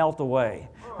faces melt away.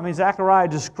 I mean, Zechariah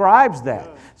describes that.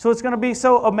 So it's going to be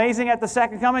so amazing at the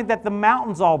second coming that the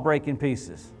mountains all break in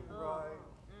pieces.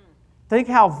 Think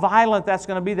how violent that's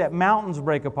going to be, that mountains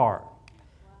break apart.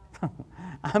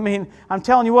 I mean, I'm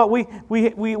telling you what,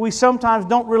 we sometimes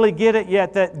don't really get it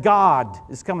yet that God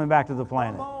is coming back to the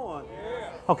planet.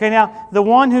 Okay, now, the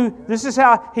one who, this is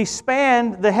how He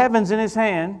spanned the heavens in His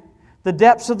hand, the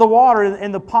depths of the water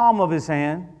in the palm of His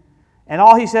hand, and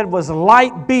all He said was,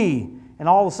 light be. And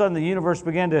all of a sudden the universe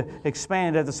began to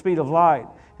expand at the speed of light.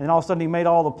 And all of a sudden He made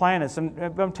all the planets. And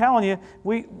I'm telling you,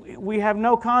 we have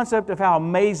no concept of how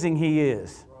amazing He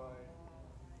is.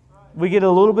 We get a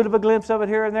little bit of a glimpse of it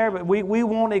here and there, but we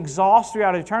won't exhaust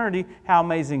throughout eternity how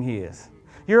amazing He is.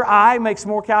 Your eye makes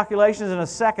more calculations in a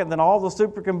second than all the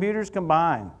supercomputers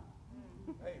combined.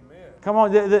 Come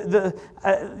on,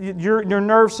 your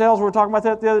nerve cells, we were talking about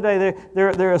that the other day,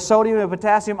 they're a sodium and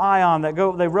potassium ion that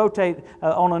they rotate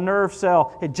on a nerve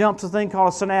cell. It jumps a thing called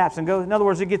a synapse and goes, in other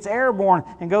words, it gets airborne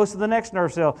and goes to the next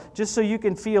nerve cell, just so you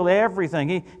can feel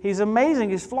everything. He's amazing,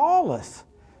 He's flawless.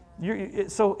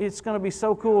 So it's going to be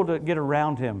so cool to get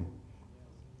around Him.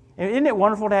 And isn't it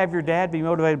wonderful to have your dad be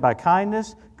motivated by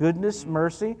kindness, goodness,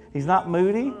 mercy? He's not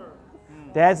moody.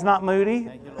 Dad's not moody.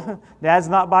 Dad's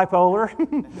not bipolar.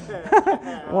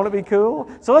 Want to be cool?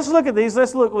 So let's look at these.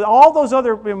 Let's look with all those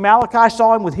other. Malachi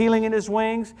saw Him with healing in His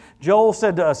wings. Joel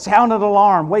said, sound an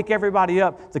alarm, wake everybody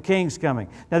up, the King's coming.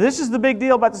 Now this is the big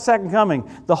deal about the second coming.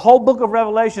 The whole book of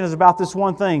Revelation is about this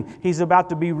one thing. He's about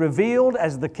to be revealed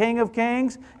as the King of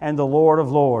Kings and the Lord of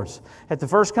Lords. At the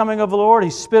first coming of the Lord,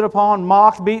 He's spit upon,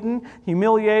 mocked, beaten,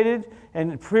 humiliated,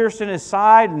 and pierced in His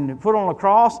side and put on a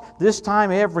cross. This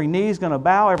time every knee is going to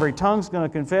bow, every tongue's going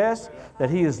to confess that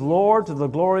He is Lord to the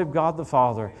glory of God the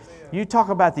Father. You talk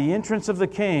about the entrance of the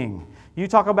King. You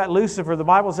talk about Lucifer. The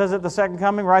Bible says at the second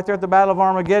coming, right there at the Battle of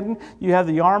Armageddon, you have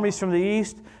the armies from the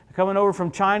east coming over from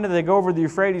China. They go over the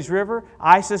Euphrates River.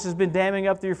 ISIS has been damming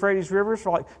up the Euphrates River,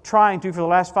 trying to for the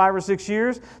last 5 or 6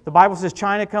 years. The Bible says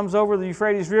China comes over the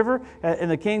Euphrates River,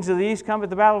 and the kings of the east come at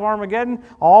the Battle of Armageddon.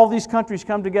 All these countries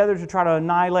come together to try to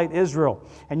annihilate Israel.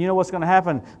 And you know what's going to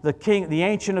happen? The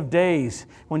Ancient of Days,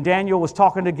 when Daniel was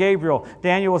talking to Gabriel,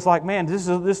 Daniel was like, man, this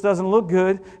doesn't look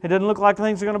good. It doesn't look like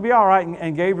things are going to be all right.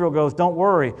 And Gabriel goes, don't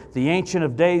worry. The Ancient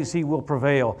of Days, He will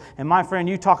prevail. And my friend,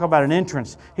 you talk about an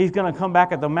entrance. He's going to come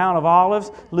back at the Mount of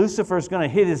Olives. Lucifer's going to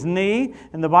hit his knee,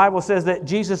 and the Bible says that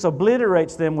Jesus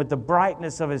obliterates them with the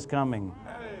brightness of His coming.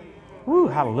 Woo,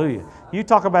 hallelujah. You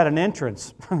talk about an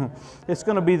entrance. It's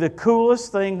going to be the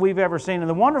coolest thing we've ever seen. And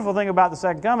the wonderful thing about the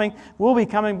second coming, we'll be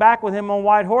coming back with Him on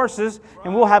white horses,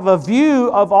 and we'll have a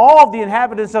view of all of the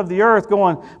inhabitants of the earth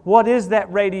going, what is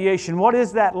that radiation? What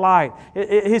is that light?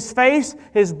 His face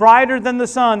is brighter than the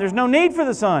sun. There's no need for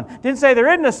the sun. Didn't say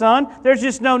there isn't a sun. There's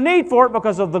just no need for it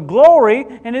because of the glory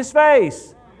in His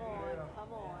face.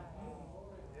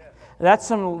 That's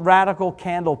some radical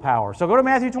candle power. So go to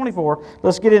Matthew 24.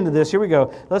 Let's get into this. Here we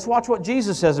go. Let's watch what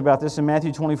Jesus says about this in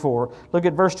Matthew 24. Look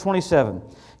at verse 27.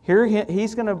 Here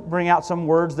He's going to bring out some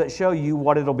words that show you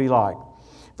what it'll be like.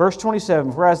 Verse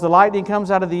 27, for as the lightning comes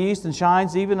out of the east and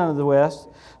shines even unto the west,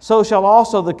 so shall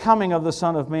also the coming of the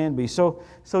Son of Man be. So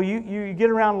you get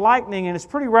around lightning, and it's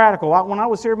pretty radical. When I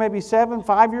was here maybe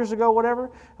 5 years ago, whatever,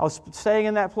 I was staying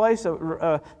in that place.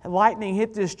 Lightning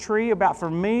hit this tree about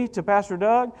from me to Pastor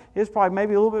Doug. It's probably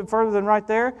maybe a little bit further than right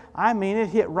there. I mean, it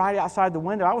hit right outside the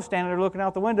window. I was standing there looking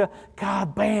out the window.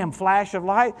 God, bam, flash of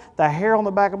light. The hair on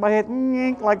the back of my head,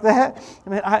 like that. I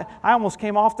mean, I almost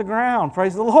came off the ground.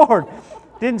 Praise the Lord.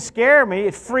 Didn't scare me.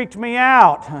 It freaked me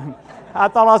out. I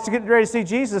thought I was getting ready to see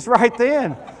Jesus right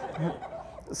then.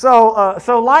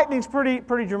 So lightning's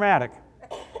pretty dramatic.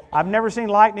 I've never seen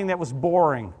lightning that was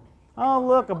boring. Oh,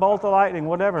 look, a bolt of lightning,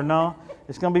 whatever. No,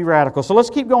 it's going to be radical. So let's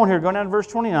keep going here. Going down to verse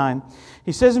 29.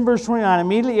 He says in verse 29,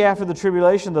 immediately after the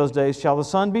tribulation of those days shall the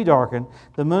sun be darkened,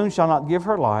 the moon shall not give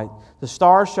her light, the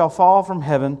stars shall fall from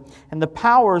heaven, and the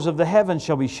powers of the heavens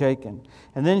shall be shaken.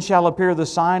 And then shall appear the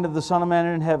sign of the Son of Man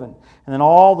in heaven. And then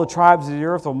all the tribes of the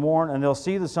earth will mourn, and they'll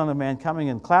see the Son of Man coming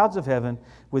in clouds of heaven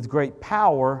with great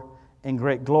power and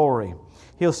great glory.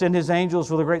 He'll send His angels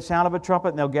with a great sound of a trumpet,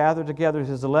 and they'll gather together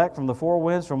His elect from the four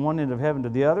winds, from one end of heaven to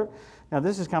the other. Now,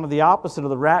 this is kind of the opposite of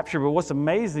the rapture, but what's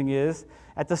amazing is,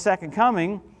 at the second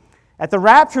coming, at the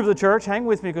rapture of the church, hang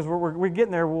with me because we're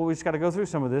getting there, we just got to go through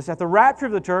some of this. At the rapture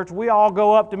of the church, we all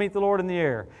go up to meet the Lord in the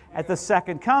air. At the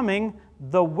second coming,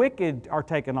 the wicked are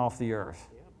taken off the earth.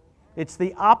 It's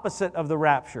the opposite of the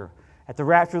rapture. At the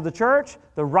rapture of the church,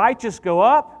 the righteous go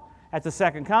up. At the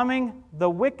second coming, the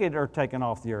wicked are taken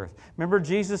off the earth. Remember,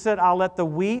 Jesus said, I'll let the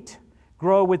wheat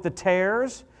grow with the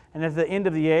tares, and at the end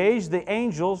of the age, the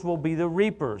angels will be the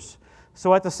reapers.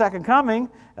 So at the second coming,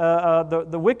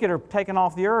 the wicked are taken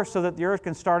off the earth so that the earth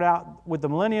can start out with the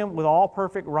millennium with all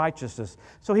perfect righteousness.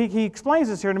 So he explains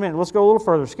this here in a minute. Let's go a little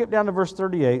further. Skip down to verse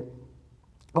 38.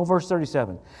 Oh, verse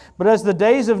 37. But as the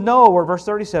days of Noah were, verse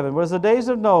 37, but as the days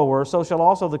of Noah were, so shall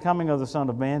also the coming of the Son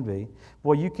of Man be.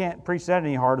 Boy, you can't preach that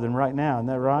any harder than right now, isn't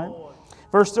that right?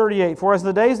 Verse 38, for as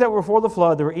the days that were before the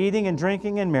flood, they were eating and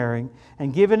drinking and marrying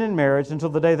and given in marriage until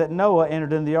the day that Noah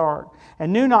entered in the ark,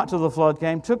 and knew not till the flood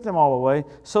came, took them all away,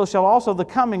 so shall also the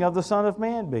coming of the Son of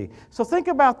Man be. So think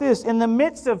about this. In the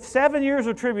midst of 7 years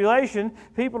of tribulation,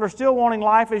 people are still wanting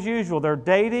life as usual. They're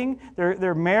dating,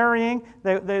 they're marrying,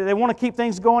 they want to keep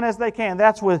things going as they can.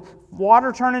 That's with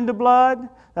water turning to blood.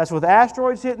 That's with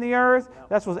asteroids hitting the earth.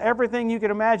 That's with everything you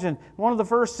can imagine. One of the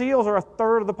first seals, or a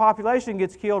third of the population,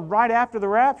 gets killed right after the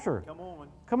rapture.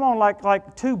 Come on,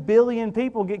 like 2 billion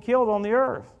people get killed on the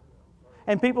earth.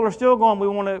 And people are still going, we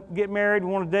want to get married, we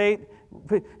want to date.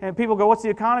 And people go, what's the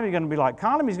economy going to be like? The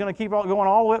economy is going to keep going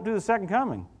all the way up to the second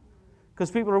coming.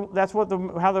 Because that's what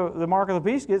how the mark of the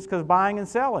beast gets, because buying and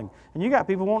selling. And you got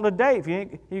people wanting to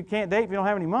date. You can't date if you don't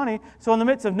have any money. So in the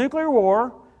midst of nuclear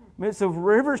war, midst of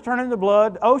rivers turning to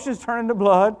blood, oceans turning to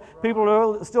blood, people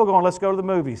are still going, let's go to the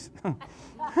movies.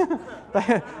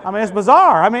 I mean, it's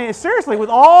bizarre. I mean, seriously, with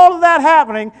all of that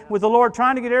happening, with the Lord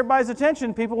trying to get everybody's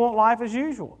attention, people want life as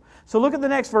usual. So look at the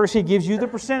next verse. He gives you the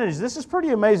percentage. This is pretty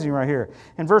amazing right here.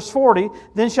 In verse 40,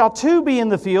 then shall two be in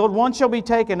the field, one shall be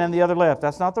taken and the other left.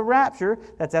 That's not the rapture.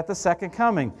 That's at the second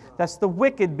coming. That's the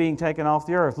wicked being taken off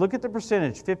the earth. Look at the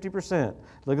percentage, 50%.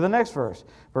 Look at the next verse,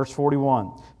 verse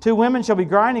 41. Two women shall be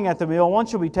grinding at the mill, one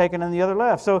shall be taken and the other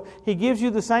left. So he gives you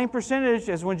the same percentage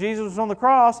as when Jesus was on the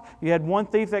cross. You had one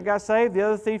thief that got saved, the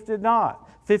other thief did not.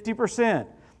 50%.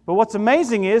 But what's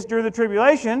amazing is, during the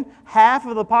tribulation, half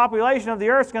of the population of the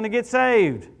earth is going to get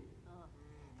saved.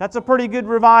 That's a pretty good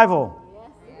revival.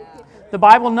 The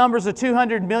Bible numbers a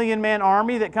 200 million man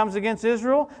army that comes against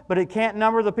Israel, but it can't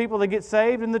number the people that get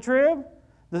saved in the trib.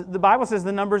 The Bible says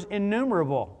the number's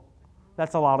innumerable.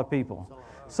 That's a lot of people.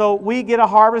 So we get a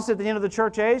harvest at the end of the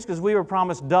church age because we were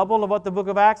promised double of what the book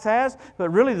of Acts has, but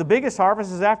really the biggest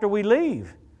harvest is after we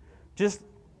leave.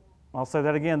 I'll say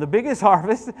that again. The biggest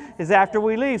harvest is after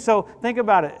we leave. So think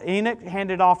about it. Enoch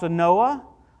handed off to Noah.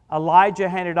 Elijah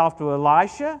handed off to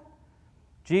Elisha.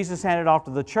 Jesus handed off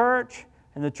to the church.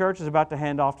 And the church is about to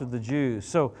hand off to the Jews.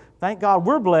 So thank God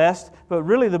we're blessed, but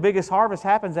really the biggest harvest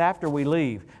happens after we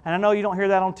leave. And I know you don't hear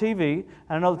that on TV, and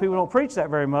I know that people don't preach that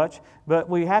very much, but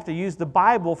we have to use the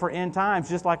Bible for end times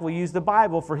just like we use the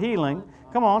Bible for healing.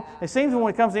 Come on. It seems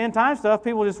when it comes to end time stuff,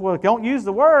 people just, don't use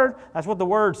the Word. That's what the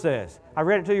Word says. I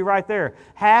read it to you right there.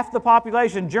 Half the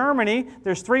population. Germany,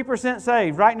 there's 3%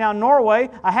 saved. Right now, Norway,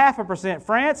 0.5%.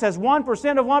 France has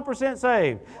 1% of 1%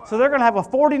 saved. So they're going to have a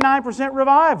 49%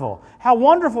 revival. How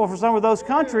wonderful for some of those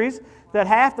countries that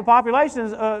half the population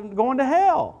is going to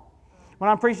hell. When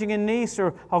I'm preaching in Nice,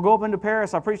 or I'll go up into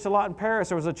Paris, I preached a lot in Paris.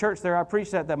 There was a church there I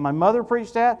preached at that my mother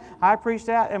preached at, I preached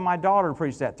at, and my daughter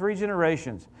preached at. 3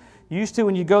 generations. Used to,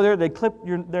 when you go there, they clip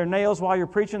their nails while you're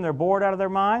preaching. They're bored out of their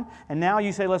mind. And now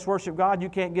you say, let's worship God. You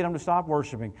can't get them to stop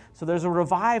worshiping. So there's a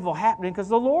revival happening because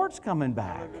the Lord's coming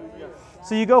back.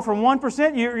 So you go from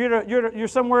 1%, you're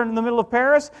somewhere in the middle of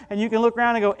Paris, and you can look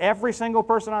around and go, every single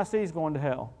person I see is going to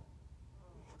hell.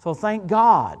 So thank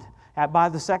God, by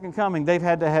the second coming, they've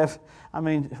had to have,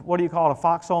 what do you call it, a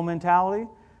foxhole mentality?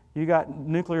 You got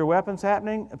nuclear weapons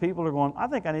happening. People are going, I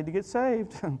think I need to get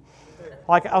saved.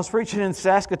 Like I was preaching in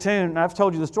Saskatoon, and I've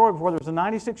told you the story before. There was a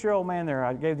 96-year-old man there.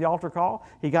 I gave the altar call.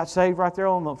 He got saved right there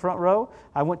on the front row.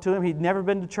 I went to him. He'd never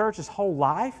been to church his whole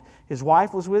life. His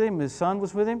wife was with him. His son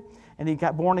was with him. And he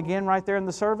got born again right there in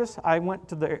the service. I went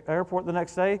to the airport the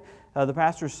next day. The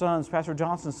pastor's sons, Pastor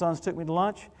Johnson's sons, took me to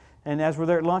lunch. And as we're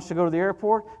there at lunch to go to the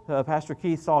airport, Pastor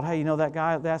Keith thought, hey, you know that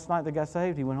guy last night that got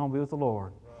saved? He went home to be with the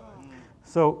Lord.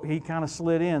 So he kind of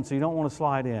slid in, so you don't want to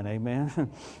slide in,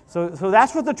 amen? So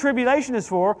that's what the tribulation is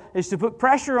for, is to put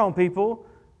pressure on people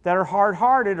that are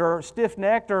hard-hearted or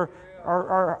stiff-necked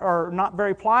or not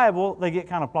very pliable. They get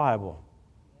kind of pliable.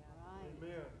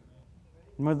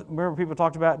 Remember people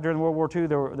talked about during World War II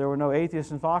there were no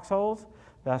atheists in foxholes?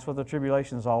 That's what the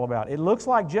tribulation is all about. It looks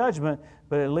like judgment,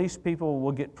 but at least people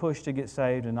will get pushed to get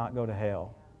saved and not go to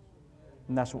hell.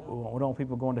 And that's what we don't want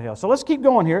people going to hell. So let's keep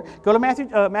going here. Go to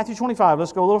Matthew 25.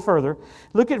 Let's go a little further.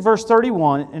 Look at verse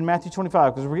 31 in Matthew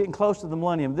 25 because we're getting close to the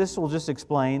millennium. This will just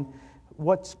explain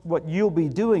what you'll be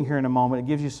doing here in a moment. It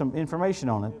gives you some information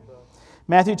on it.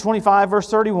 Matthew 25, verse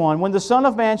 31. When the Son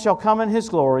of Man shall come in His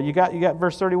glory. You got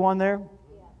verse 31 there?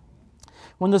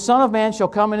 When the Son of Man shall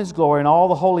come in His glory and all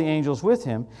the holy angels with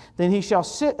Him, then He shall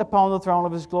sit upon the throne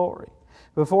of His glory.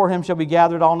 Before Him shall be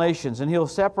gathered all nations, and He'll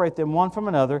separate them one from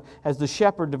another, as the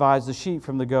shepherd divides the sheep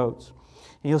from the goats.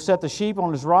 And He'll set the sheep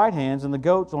on His right hand, and the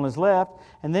goats on His left.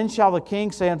 And then shall the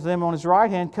King say unto them on His right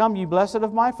hand, Come, ye blessed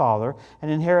of my Father, and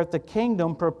inherit the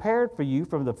kingdom prepared for you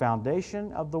from the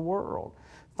foundation of the world.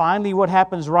 Finally, what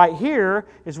happens right here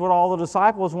is what all the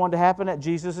disciples wanted to happen at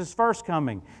Jesus' first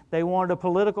coming. They wanted a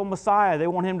political Messiah. They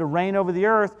want Him to reign over the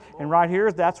earth. And right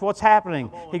here, that's what's happening.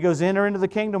 He goes, enter into the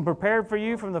kingdom prepared for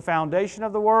you from the foundation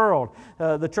of the world.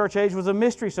 The church age was a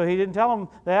mystery, so He didn't tell them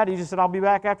that. He just said, I'll be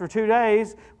back after 2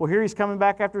 days. Well, here He's coming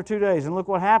back after 2 days. And look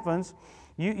what happens.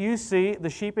 You see the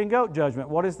sheep and goat judgment.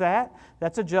 What is that?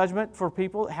 That's a judgment for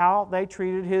people, how they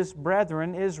treated His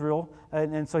brethren, Israel.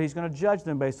 And so He's going to judge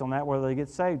them based on that, whether they get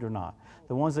saved or not.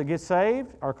 The ones that get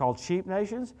saved are called sheep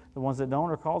nations. The ones that don't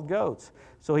are called goats.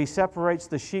 So He separates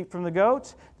the sheep from the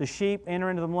goats. The sheep enter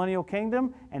into the millennial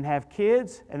kingdom and have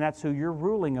kids, and that's who you're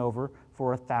ruling over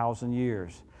for 1,000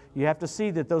 years. You have to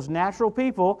see that those natural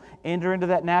people enter into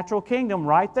that natural kingdom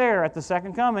right there at the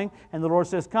second coming. And the Lord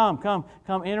says, come,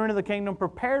 enter into the kingdom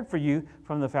prepared for you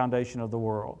from the foundation of the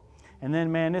world. And then,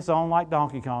 man, it's on like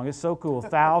Donkey Kong. It's so cool.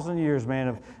 1,000 years,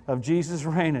 man, of Jesus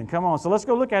reigning. Come on. So let's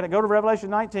go look at it. Go to Revelation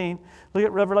 19. Look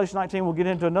at Revelation 19. We'll get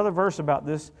into another verse about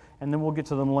this, and then we'll get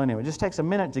to the millennium. It just takes a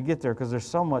minute to get there because there's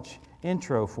so much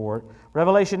intro for it.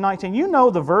 Revelation 19. You know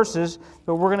the verses,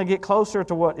 but we're going to get closer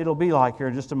to what it'll be like here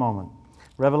in just a moment.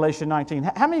 Revelation 19.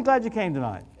 How many glad you came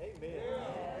tonight? Amen.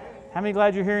 How many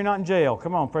glad you're here, you're not in jail?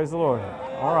 Come on, praise the Lord.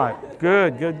 All right,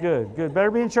 good.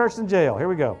 Better be in church than jail. Here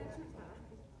we go.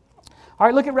 All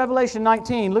right, look at Revelation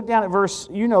 19. Look down at verse,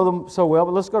 you know them so well,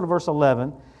 but let's go to verse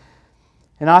 11.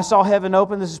 And I saw heaven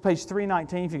open. This is page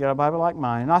 319 if you got a Bible like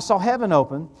mine. And I saw heaven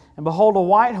open, and behold, a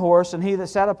white horse, and he that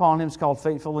sat upon him is called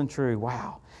Faithful and True.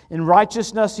 Wow. In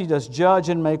righteousness he does judge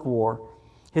and make war.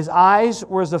 His eyes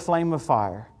were as a flame of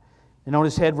fire, and on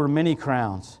his head were many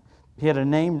crowns. He had a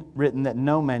name written that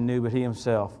no man knew but he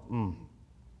himself.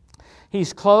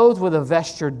 He's clothed with a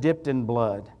vesture dipped in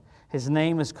blood. His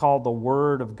name is called the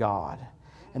Word of God.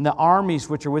 And the armies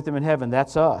which are with him in heaven,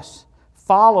 that's us,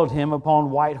 followed him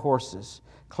upon white horses,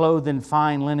 clothed in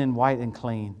fine linen, white and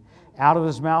clean. Out of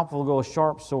his mouth will go a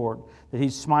sharp sword, that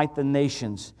he'd smite the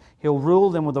nations. He'll rule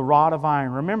them with a rod of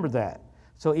iron. Remember that.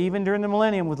 So even during the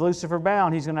millennium with Lucifer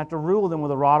bound, He's going to have to rule them with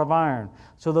a rod of iron.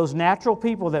 So those natural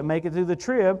people that make it through the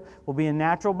trib will be in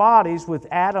natural bodies with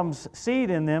Adam's seed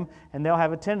in them, and they'll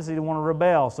have a tendency to want to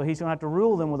rebel. So He's going to have to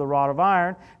rule them with a rod of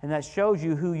iron, and that shows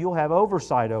you who you'll have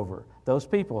oversight over, those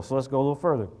people. So let's go a little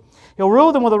further. He'll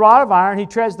rule them with a rod of iron. He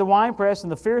treads the winepress in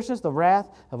the fierceness, the wrath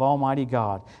of Almighty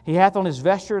God. He hath on his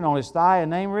vesture and on his thigh a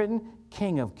name written,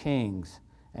 King of Kings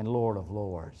and Lord of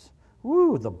Lords.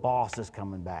 Woo, the boss is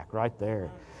coming back right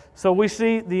there. So we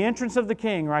see the entrance of the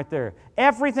King right there.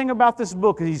 Everything about this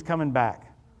book is He's coming back.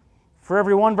 For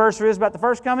every one verse there is about the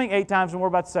first coming, 8 times more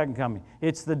about the second coming.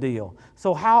 It's the deal.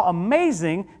 So how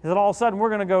amazing is that all of a sudden we're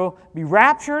going to go be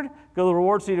raptured, go to the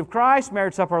reward seat of Christ,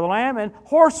 marriage supper of the Lamb, and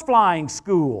horse flying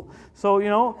school. So,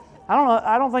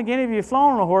 I don't think any of you have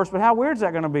flown on a horse, but how weird is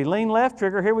that going to be? Lean left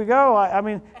trigger, here we go. I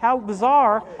mean, how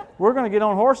bizarre. We're going to get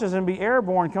on horses and be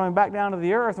airborne coming back down to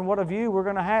the earth, and what a view we're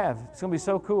going to have. It's going to be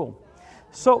so cool.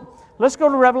 So let's go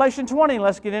to Revelation 20 and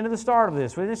let's get into the start of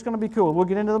this. It's going to be cool. We'll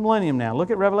get into the millennium now. Look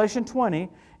at Revelation 20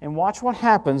 and watch what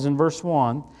happens in verse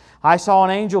 1. I saw an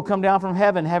angel come down from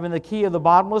heaven having the key of the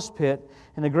bottomless pit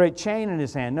and a great chain in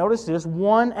his hand. Notice this,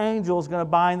 one angel is going to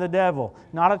bind the devil.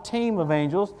 Not a team of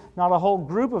angels, not a whole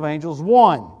group of angels,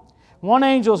 one. One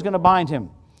angel is going to bind him.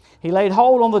 He laid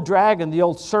hold on the dragon, the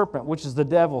old serpent, which is the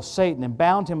devil, Satan, and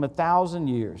bound him 1,000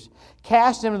 years.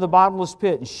 Cast him into the bottomless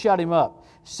pit and shut him up.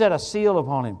 Set a seal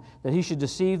upon him, that he should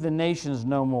deceive the nations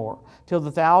no more, till the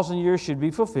 1,000 years should be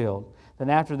fulfilled.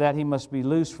 Then after that he must be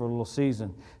loosed for a little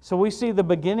season. So we see the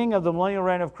beginning of the millennial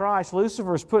reign of Christ.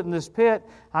 Lucifer is put in this pit.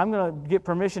 I'm going to get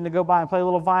permission to go by and play a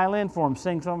little violin for him,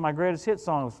 sing some of my greatest hit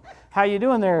songs. How you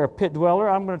doing there, pit dweller?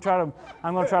 I'm going to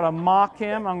try to mock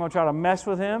him. I'm going to try to mess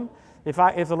with him. If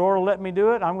the Lord will let me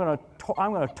do it, I'm going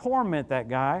to torment that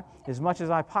guy as much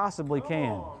as I possibly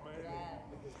can.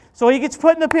 So he gets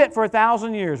put in the pit for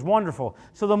 1,000 years. Wonderful.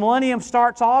 So the millennium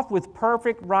starts off with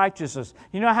perfect righteousness.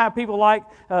 You know how people like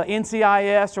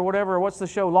NCIS or whatever, what's the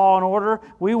show, Law and Order?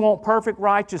 We want perfect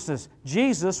righteousness.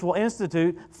 Jesus will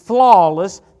institute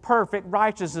flawless, perfect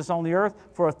righteousness on the earth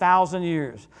for 1,000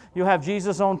 years. You'll have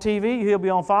Jesus on TV. He'll be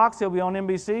on Fox. He'll be on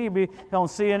NBC. He'll be on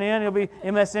CNN. He'll be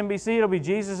MSNBC. It'll be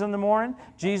Jesus in the morning,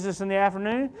 Jesus in the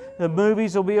afternoon. The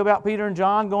movies will be about Peter and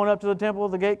John going up to the temple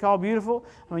of the gate called Beautiful.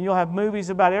 I mean, you'll have movies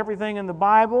about everything in the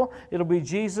Bible. It'll be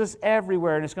Jesus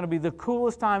everywhere, and it's going to be the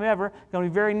coolest time ever. It's going to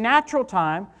be a very natural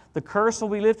time. The curse will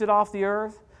be lifted off the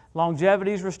earth.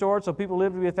 Longevity is restored, so people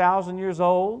live to be 1,000 years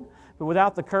old. But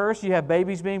without the curse, you have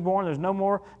babies being born. There's no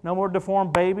more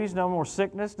deformed babies, no more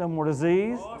sickness, no more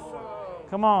disease. Awesome.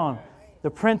 Come on. The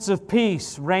Prince of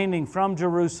Peace reigning from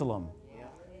Jerusalem.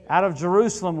 Out of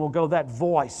Jerusalem will go that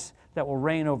voice that will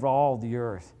reign over all the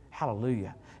earth.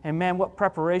 Hallelujah. And man, what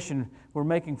preparation we're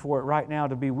making for it right now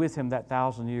to be with Him that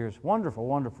 1,000 years. Wonderful,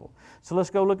 wonderful. So let's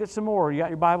go look at some more. You got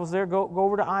your Bibles there? Go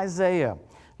over to Isaiah.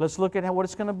 Let's look at what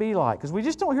it's going to be like. Because we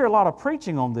just don't hear a lot of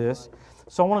preaching on this.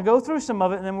 So I want to go through some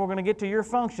of it, and then we're going to get to your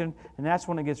function, and that's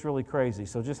when it gets really crazy.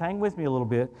 So just hang with me a little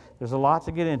bit. There's a lot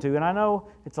to get into. And I know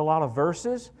it's a lot of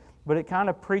verses, but it kind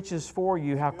of preaches for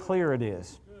you how clear it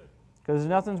is. Because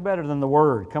nothing's better than the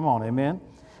Word. Come on, amen?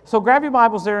 So grab your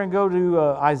Bibles there and go to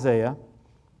Isaiah.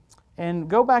 And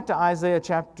go back to Isaiah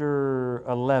chapter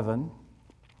 11.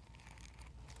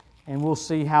 And we'll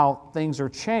see how things are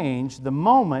changed the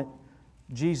moment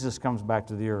Jesus comes back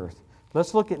to the earth.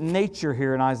 Let's look at nature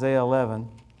here in Isaiah 11,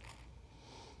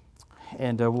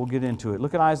 and we'll get into it.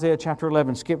 Look at Isaiah chapter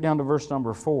 11. Skip down to verse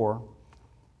number 4.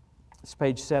 It's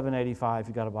page 785 if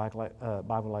you've got a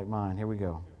Bible like mine. Here we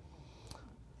go.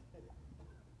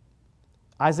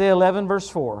 Isaiah 11, verse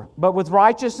 4. But with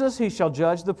righteousness he shall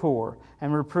judge the poor,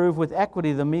 and reprove with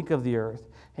equity the meek of the earth.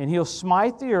 And he'll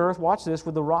smite the earth, watch this,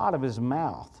 with the rod of his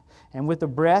mouth, and with the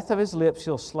breath of his lips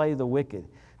he'll slay the wicked.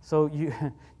 So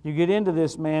you get into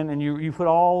this, man, and you put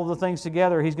all the things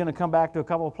together. He's going to come back to a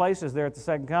couple of places there at the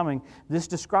second coming. This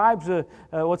describes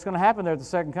what's going to happen there at the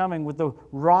second coming. With the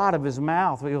rod of his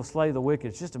mouth, he'll slay the wicked.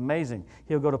 It's just amazing.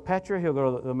 He'll go to Petra, he'll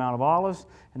go to the Mount of Olives,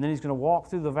 and then he's going to walk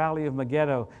through the valley of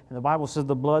Megiddo. And the Bible says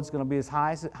the blood's going to be as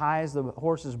high as the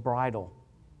horse's bridle.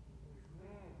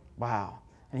 Wow.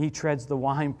 And he treads the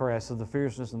winepress of the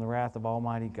fierceness and the wrath of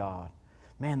Almighty God.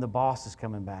 Man, the boss is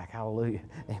coming back. Hallelujah.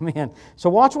 Amen. So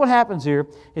watch what happens here.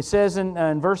 It says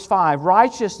in verse 5,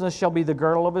 righteousness shall be the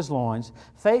girdle of his loins,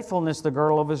 faithfulness the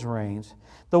girdle of his reins.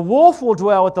 The wolf will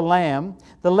dwell with the lamb,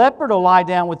 the leopard will lie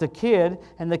down with the kid,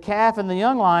 and the calf and the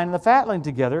young lion and the fatling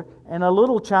together, and a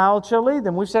little child shall lead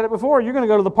them. We've said it before. You're going to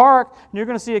go to the park, and you're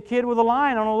going to see a kid with a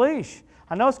lion on a leash.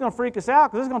 I know it's going to freak us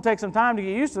out, because it's going to take some time to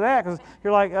get used to that, because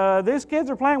you're like, these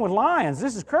kids are playing with lions.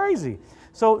 This is crazy.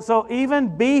 So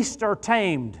even beasts are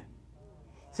tamed.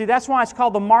 See, that's why it's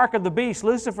called the mark of the beast.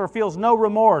 Lucifer feels no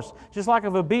remorse. Just like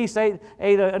if a beast ate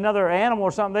another animal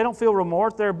or something, they don't feel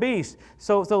remorse. They're beasts.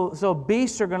 So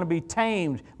beasts are going to be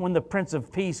tamed when the Prince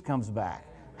of Peace comes back.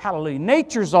 Hallelujah.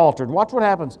 Nature's altered. Watch what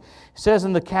happens. It says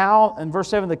in verse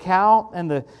 7, the cow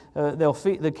and they'll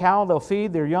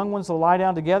feed their young ones. They'll lie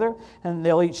down together, and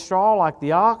they'll eat straw like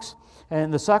the ox.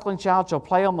 And the suckling child shall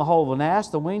play on the hole of an ass.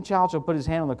 The weaned child shall put his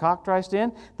hand on the cockatrice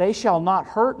den. They shall not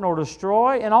hurt nor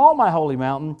destroy in all my holy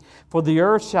mountain, for the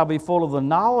earth shall be full of the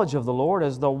knowledge of the Lord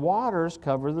as the waters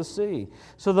cover the sea.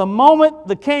 So the moment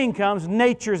the king comes,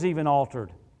 nature's even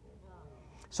altered.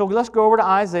 So let's go over to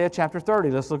Isaiah chapter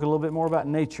 30. Let's look a little bit more about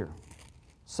nature.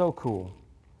 So cool.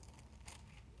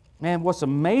 Man, what's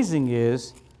amazing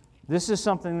is This is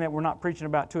something that we're not preaching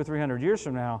about 200 or 300 years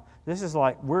from now. This is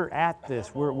like we're at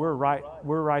this. We're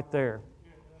right there.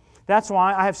 That's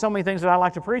why I have so many things that I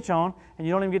like to preach on, and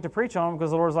you don't even get to preach on them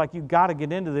because the Lord's like, you've got to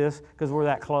get into this because we're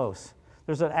that close.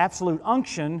 There's an absolute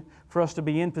unction for us to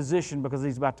be in position because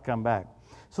He's about to come back.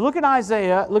 So look at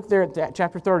Isaiah. Look there at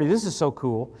chapter 30. This is so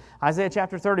cool. Isaiah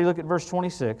chapter 30, look at verse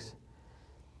 26.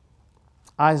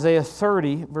 Isaiah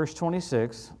 30, verse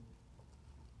 26.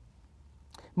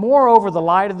 Moreover, the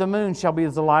light of the moon shall be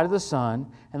as the light of the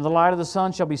sun, and the light of the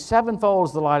sun shall be sevenfold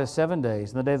as the light of 7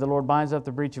 days. And the day the Lord binds up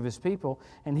the breach of His people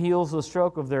and heals the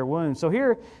stroke of their wounds. So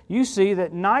here you see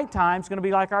that nighttime is going to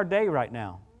be like our day right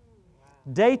now.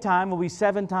 Daytime will be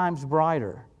 7 times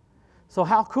brighter. So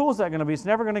how cool is that going to be? It's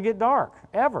never going to get dark,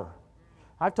 ever.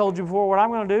 I've told you before what I'm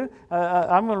going to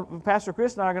do. Pastor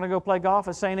Chris and I are going to go play golf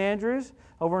at St. Andrews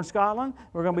over in Scotland.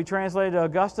 We're going to be translated to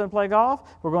Augusta and play golf.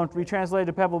 We're going to be translated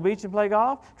to Pebble Beach and play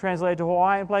golf. Translated to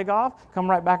Hawaii and play golf. Come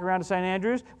right back around to St.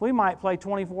 Andrews. We might play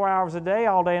 24 hours a day,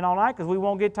 all day and all night, because we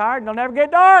won't get tired and it'll never get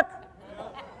dark.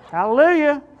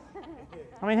 Hallelujah.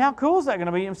 I mean, how cool is that going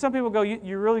to be? And some people go,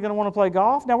 you're really going to want to play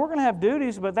golf? Now, we're going to have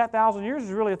duties, but that 1,000 years is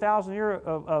really 1,000 years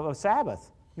of Sabbath.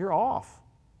 You're off.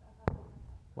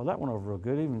 Well, that went over real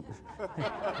good. Even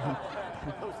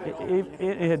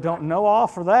it don't know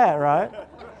off for that, right?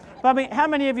 But I mean, how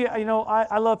many of you,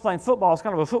 I love playing football. I was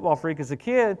kind of a football freak as a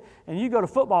kid, and you go to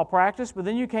football practice, but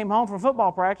then you came home from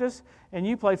football practice, and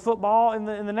you played football in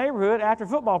the neighborhood after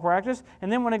football practice,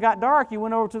 and then when it got dark, you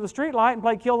went over to the street light and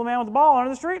played kill the man with the ball under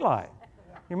the street light.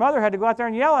 Your mother had to go out there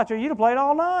and yell at you. You'd have played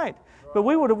all night. But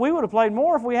we would have played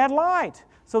more if we had light.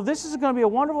 So this is going to be a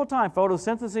wonderful time.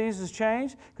 Photosynthesis has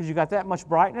changed because you got that much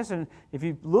brightness, and if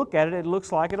you look at it, it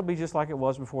looks like it'll be just like it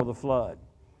was before the flood.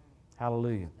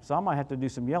 Hallelujah. So I might have to do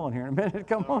some yelling here in a minute.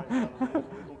 Come on.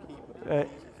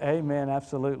 Amen,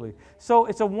 absolutely. So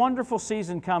it's a wonderful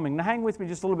season coming. Now hang with me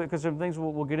just a little bit because there are things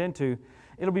we'll get into.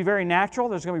 It'll be very natural.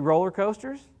 There's going to be roller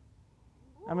coasters.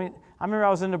 I mean, I remember I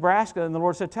was in Nebraska and the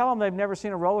Lord said, tell them they've never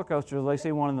seen a roller coaster until they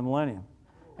see one in the millennium.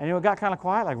 And it got kind of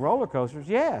quiet, like roller coasters.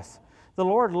 Yes. The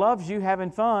Lord loves you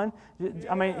having fun.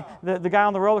 I mean, the guy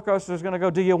on the roller coaster is going to go,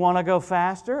 do you want to go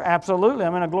faster? Absolutely.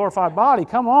 I'm in a glorified body.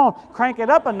 Come on, crank it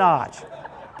up a notch.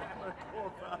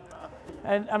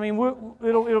 And I mean,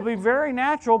 it'll be very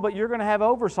natural, but you're going to have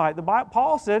oversight.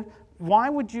 Paul said, why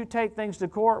would you take things to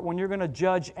court when you're going to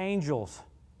judge angels?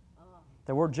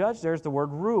 The word judge, there's the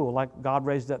word rule, like God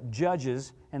raised up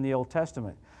judges in the Old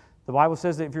Testament. The Bible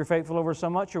says that if you're faithful over so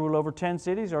much, you'll rule over 10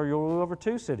 cities or you'll rule over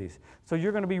 2 cities. So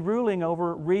you're going to be ruling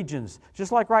over regions.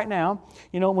 Just like right now,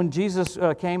 when Jesus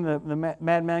came, the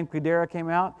madman Gadara came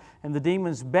out, and the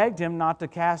demons begged him not to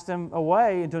cast him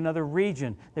away into another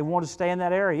region. They wanted to stay in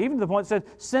that area. Even to the point that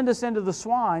said, send us into the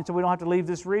swine so we don't have to leave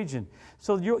this region.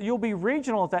 So you'll be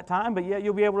regional at that time, but yet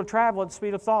you'll be able to travel at the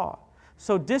speed of thought.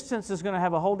 So distance is going to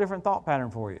have a whole different thought pattern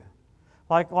for you.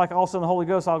 Like also in the Holy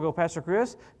Ghost, I'll go, Pastor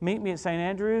Chris, meet me at St.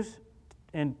 Andrews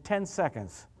in 10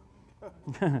 seconds.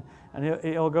 And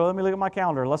he'll go, let me look at my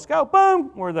calendar. Let's go.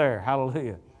 Boom, we're there.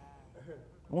 Hallelujah.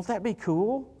 Won't that be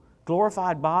cool?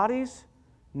 Glorified bodies,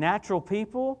 natural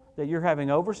people that you're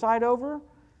having oversight over,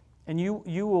 and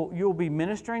you'll be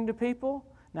ministering to people.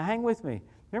 Now hang with me.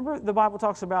 Remember the Bible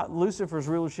talks about Lucifer's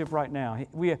rulership right now.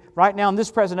 Right now in this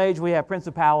present age we have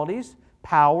principalities,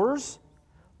 powers,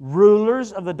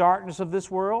 rulers of the darkness of this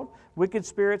world, wicked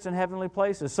spirits in heavenly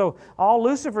places. So all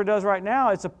Lucifer does right now,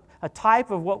 it's a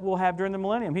type of what we'll have during the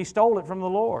millennium. He stole it from the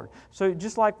Lord. So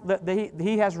just like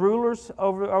he has rulers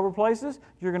over places,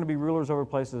 you're going to be rulers over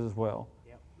places as well.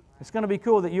 Yep. It's going to be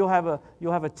cool that you'll have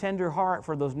a tender heart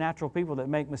for those natural people that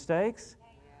make mistakes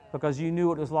because you knew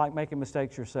what it was like making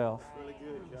mistakes yourself. Really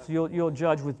good, so you'll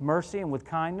judge with mercy and with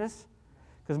kindness.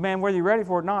 Because, man, whether you're ready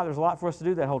for it or not, there's a lot for us to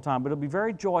do that whole time. But it'll be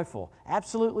very joyful,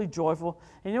 absolutely joyful.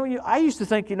 And I used to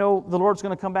think, the Lord's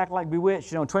going to come back like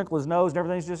bewitched, twinkle his nose and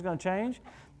everything's just going to change.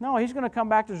 No, He's going to come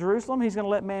back to Jerusalem. He's going to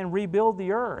let man rebuild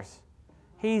the earth.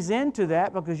 He's into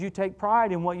that because you take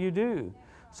pride in what you do.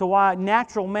 So while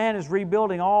natural man is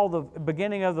rebuilding all the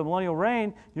beginning of the millennial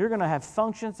reign, you're going to have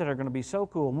functions that are going to be so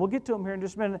cool. And we'll get to them here in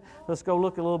just a minute. Let's go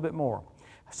look a little bit more.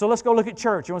 So let's go look at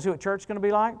church. You want to see what church is going to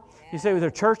be like? You say, was there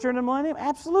church during the millennium?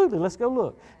 Absolutely. Let's go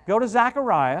look. Go to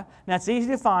Zechariah. Now, it's easy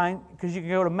to find because you can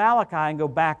go to Malachi and go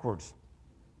backwards.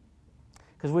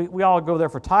 Because we all go there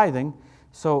for tithing.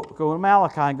 So go to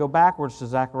Malachi and go backwards to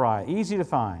Zechariah. Easy to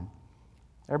find.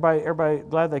 Everybody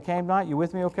glad they came tonight? You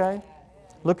with me okay?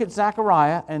 Look at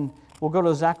Zechariah, and we'll go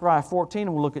to Zechariah 14,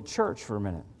 and we'll look at church for a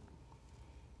minute.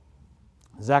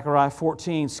 Zechariah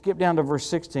 14, skip down to verse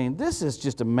 16. This is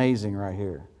just amazing right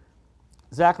here.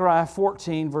 Zechariah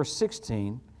 14, verse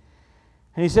 16.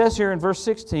 And he says here in verse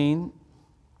 16,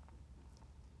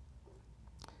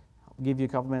 I'll give you a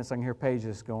couple minutes so I can hear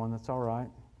pages going. That's all right.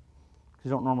 Because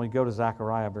you don't normally go to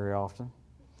Zechariah very often.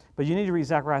 But you need to read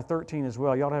Zechariah 13 as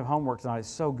well. You ought to have homework tonight. It's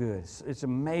so good. It's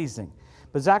amazing.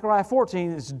 But Zechariah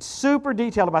 14 is super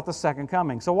detailed about the second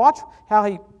coming. So watch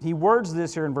how he words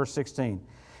this here in verse 16.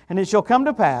 And it shall come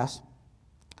to pass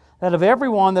that of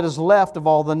everyone that is left of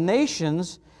all the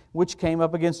nations which came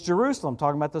up against Jerusalem,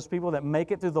 talking about those people that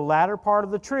make it through the latter part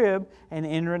of the trib and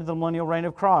enter into the millennial reign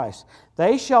of Christ,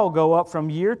 they shall go up from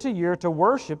year to year to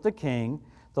worship the King,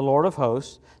 the Lord of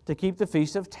hosts, to keep the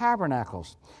Feast of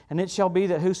Tabernacles. And it shall be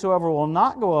that whosoever will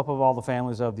not go up of all the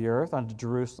families of the earth unto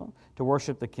Jerusalem to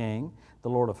worship the King, the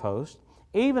Lord of hosts,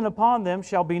 even upon them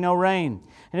shall be no rain.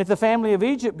 And if the family of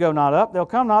Egypt go not up, they'll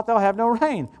come not, they'll have no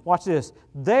rain. Watch this.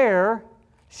 There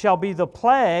shall be the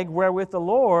plague wherewith the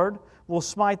Lord will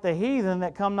smite the heathen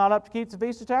that come not up to keep the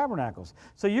Feast of Tabernacles.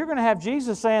 So you're going to have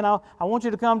Jesus saying, I want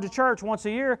you to come to church once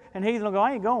a year, and heathen will go,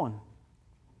 I ain't going.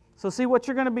 So see what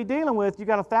you're going to be dealing with. You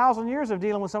got 1,000 years of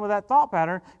dealing with some of that thought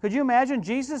pattern. Could you imagine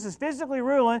Jesus is physically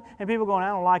ruling and people going, I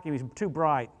don't like him. He's too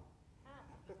bright.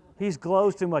 He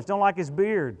glows too much. Don't like his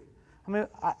beard. I mean,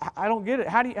 I don't get it.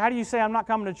 How do you say I'm not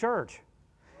coming to church?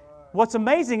 What's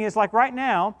amazing is like right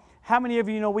now, how many of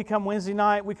you know we come Wednesday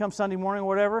night, we come Sunday morning, or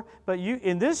whatever, but you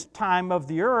in this time of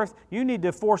the earth, you need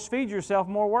to force feed yourself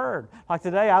more Word. Like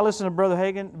today, I listened to Brother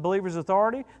Hagin, Believer's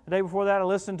Authority. The day before that, I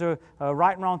listened to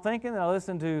Right and Wrong Thinking. I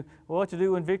listened to What to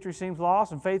Do When Victory Seems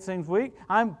Lost and Faith Seems Weak.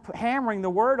 I'm hammering the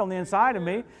Word on the inside of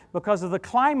me because of the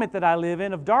climate that I live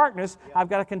in of darkness. I've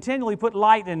got to continually put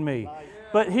light in me.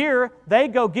 But here, they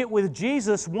go get with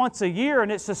Jesus once a year,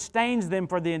 and it sustains them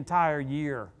for the entire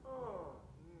year.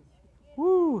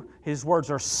 Woo! His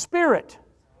words are spirit,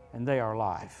 and they are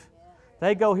life.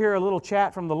 They go hear a little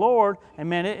chat from the Lord, and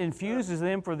man, it infuses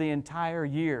them for the entire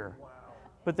year.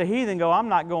 But the heathen go, I'm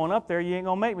not going up there. You ain't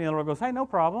going to make me. And the Lord goes, hey, no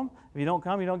problem. If you don't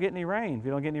come, you don't get any rain. If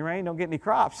you don't get any rain, you don't get any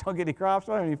crops. Don't get any crops,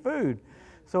 don't have any food.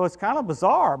 So it's kind of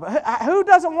bizarre. But who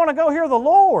doesn't want to go hear the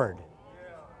Lord?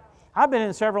 I've been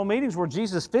in several meetings where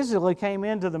Jesus physically came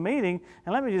into the meeting,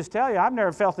 and let me just tell you, I've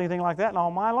never felt anything like that in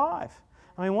all my life.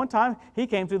 I mean, one time he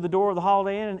came through the door of the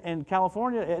Holiday Inn in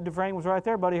California. Ed Dufresne was right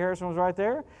there. Buddy Harrison was right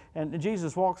there. And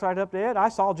Jesus walks right up to Ed. I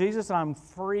saw Jesus, and I'm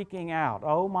freaking out.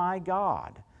 Oh, my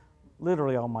God.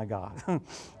 Literally, oh, my God.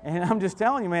 And I'm just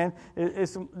telling you, man,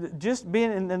 it's just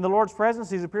being in the Lord's presence.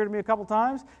 He's appeared to me a couple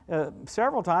times,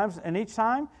 several times. And each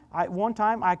time, one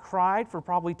time I cried for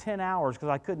probably 10 hours because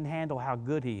I couldn't handle how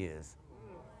good He is.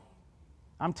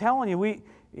 I'm telling you,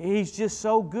 He's just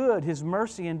so good. His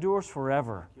mercy endures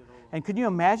forever. And could you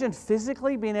imagine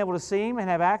physically being able to see Him and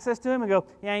have access to Him and go,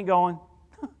 you ain't going?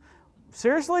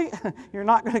 Seriously? You're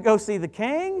not going to go see the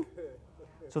King?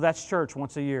 So that's church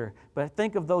once a year. But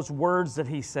think of those words that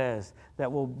He says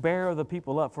that will bear the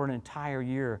people up for an entire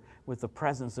year with the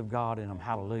presence of God in them.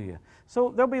 Hallelujah.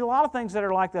 So there'll be a lot of things that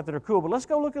are like that are cool. But let's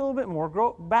go look a little bit more.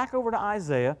 Go back over to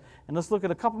Isaiah, and let's look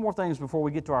at a couple more things before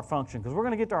we get to our function. Because we're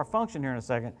going to get to our function here in a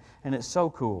second, and it's so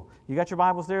cool. You got your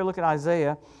Bibles there? Look at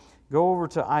Isaiah. Go over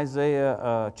to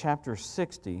Isaiah chapter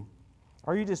 60.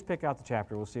 Or you just pick out the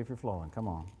chapter. We'll see if you're flowing. Come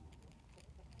on.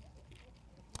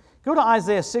 Go to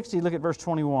Isaiah 60, look at verse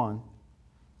 21.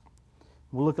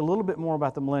 We'll look a little bit more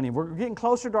about the millennium. We're getting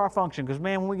closer to our function because,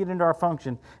 man, when we get into our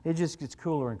function, it just gets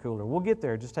cooler and cooler. We'll get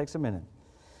there. It just takes a minute.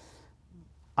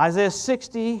 Isaiah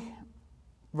 60,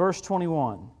 verse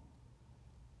 21.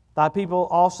 Thy people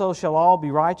also shall all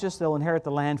be righteous. They'll inherit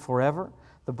the land forever.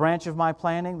 The branch of my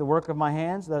planting, the work of my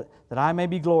hands, that I may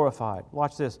be glorified.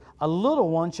 Watch this. A little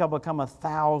one shall become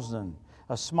 1,000,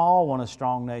 a small one a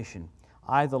strong nation.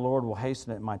 I, the Lord, will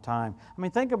hasten it in my time. I mean,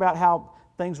 think about how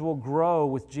things will grow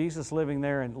with Jesus living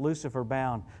there and Lucifer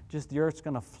bound. Just the earth's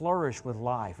going to flourish with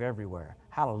life everywhere.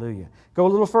 Hallelujah. Go a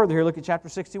little further here. Look at chapter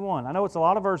 61. I know it's a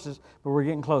lot of verses, but we're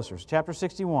getting closer. So chapter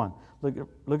 61.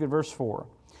 Look at verse 4.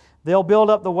 They'll build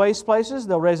up the waste places,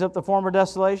 they'll raise up the former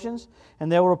desolations,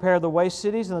 and they will repair the waste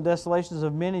cities and the desolations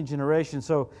of many generations.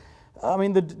 So, I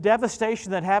mean, the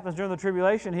devastation that happens during the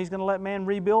tribulation, He's going to let man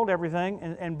rebuild everything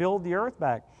and build the earth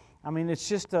back. I mean, it's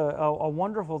just a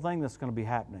wonderful thing that's going to be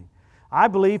happening. I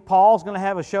believe Paul's going to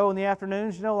have a show in the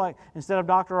afternoons, you know, like instead of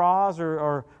Dr. Oz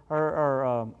or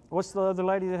what's the other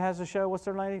lady that has a show? What's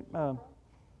their lady?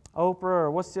 Oprah,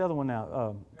 or what's the other one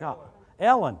now?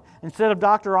 Ellen. Instead of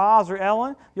Dr. Oz or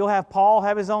Ellen, you'll have Paul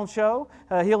have his own show.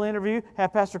 He'll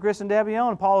have Pastor Chris and Debbie on,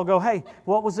 and Paul will go, hey,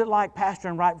 what was it like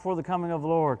pastoring right before the coming of the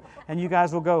Lord? And you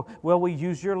guys will go, well, we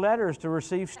use your letters to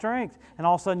receive strength. And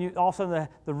all of a sudden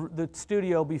the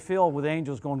studio will be filled with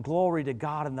angels going, glory to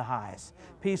God in the highest,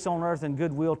 peace on earth and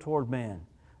goodwill toward men.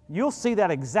 You'll see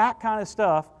that exact kind of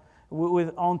stuff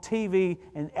on TV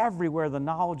and everywhere. The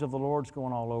knowledge of the Lord's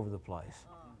going all over the place.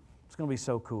 It's going to be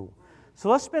so cool. So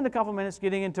let's spend a couple minutes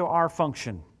getting into our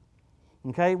function.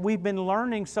 Okay, we've been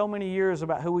learning so many years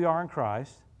about who we are in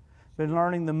Christ. Been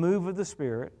learning the move of the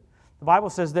Spirit. The Bible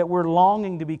says that we're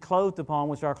longing to be clothed upon,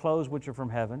 which are clothes which are from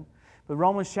heaven. But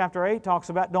Romans chapter 8 talks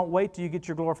about don't wait till you get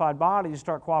your glorified body to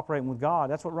start cooperating with God.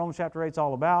 That's what Romans chapter 8 is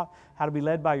all about, how to be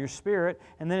led by your Spirit.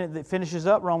 And then it finishes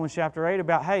up Romans chapter 8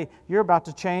 about, hey, you're about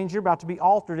to change, you're about to be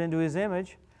altered into His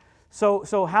image.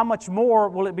 So how much more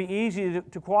will it be easy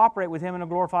to cooperate with Him in a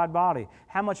glorified body?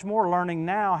 How much more learning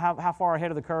now how far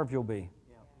ahead of the curve you'll be?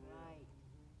 Yeah. Right.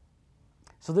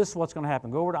 So this is what's going to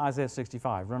happen. Go over to Isaiah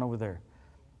 65. Run over there.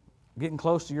 Getting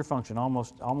close to your function.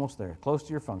 Almost there. Close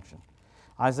to your function.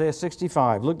 Isaiah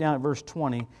 65. Look down at verse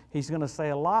 20. He's going to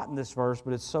say a lot in this verse,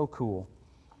 but it's so cool.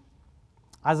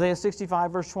 Isaiah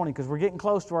 65, verse 20, because we're getting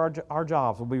close to our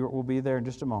jobs. We'll be there in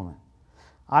just a moment.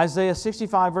 Isaiah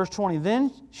 65, verse 20,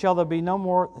 then shall there be no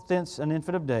more thence an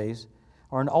infant of days,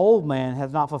 or an old man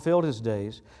hath not fulfilled his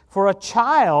days. For a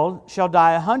child shall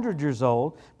die 100 years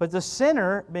old, but the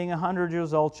sinner, being 100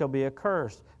 years old, shall be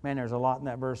accursed. Man, there's a lot in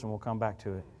that verse, and we'll come back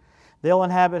to it.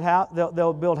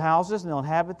 They'll build houses, and they'll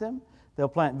inhabit them. They'll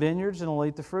plant vineyards, and they'll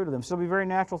eat the fruit of them. So it'll be very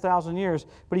natural 1,000 years.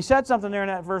 But he said something there in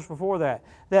that verse before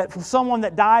that for someone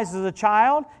that dies as a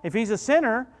child, if he's a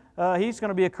sinner, he's going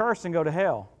to be accursed and go to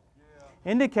hell.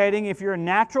 Indicating if you're a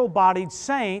natural-bodied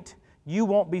saint, you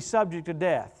won't be subject to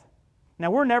death.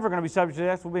 Now, we're never going to be subject to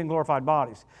death. We'll be in glorified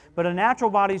bodies. But a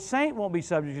natural-bodied saint won't be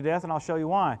subject to death, and I'll show you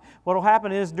why. What will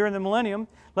happen is, during the millennium,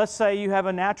 let's say you have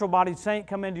a natural-bodied saint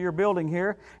come into your building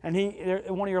here, and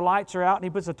one of your lights are out, and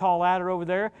he puts a tall ladder over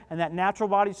there, and that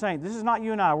natural-bodied saint, this is not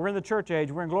you and I. We're in the church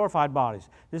age. We're in glorified bodies.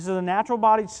 This is a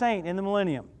natural-bodied saint in the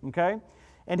millennium, okay?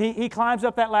 And he climbs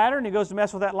up that ladder, and he goes to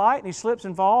mess with that light, and he slips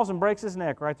and falls and breaks his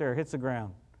neck right there, hits the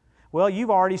ground. Well,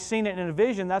 you've already seen it in a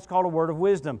vision. That's called a word of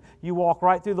wisdom. You walk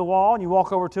right through the wall, and you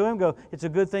walk over to him, go, it's a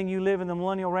good thing you live in the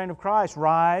millennial reign of Christ.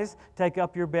 Rise, take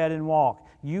up your bed, and walk.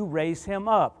 You raise him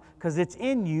up, because it's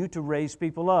in you to raise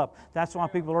people up. That's why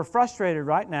people are frustrated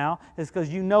right now, is because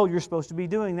you know you're supposed to be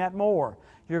doing that more.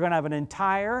 You're going to have an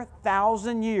entire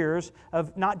 1,000 years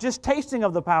of not just tasting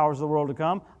of the powers of the world to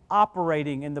come,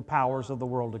 operating in the powers of the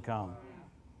world to come.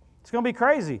 It's going to be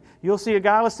crazy. You'll see a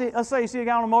guy, let's say you see a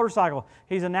guy on a motorcycle.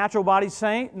 He's a natural-bodied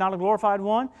saint, not a glorified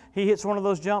one. He hits one of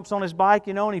those jumps on his bike,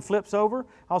 and he flips over.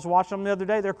 I was watching them the other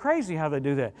day. They're crazy how they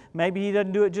do that. Maybe he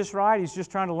doesn't do it just right. He's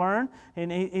just trying to learn,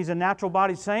 and he's a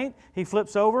natural-bodied saint. He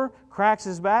flips over, cracks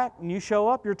his back, and you show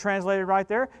up. You're translated right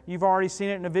there. You've already seen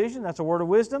it in a vision. That's a word of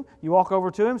wisdom. You walk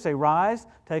over to him, say, rise,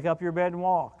 take up your bed, and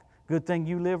walk. Good thing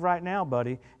you live right now,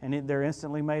 buddy, and they're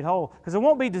instantly made whole. Because it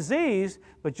won't be disease,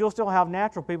 but you'll still have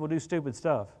natural people do stupid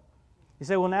stuff. You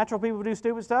say, well, natural people do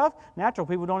stupid stuff? Natural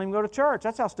people don't even go to church.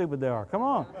 That's how stupid they are. Come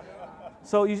on.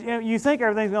 So you think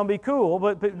everything's going to be cool,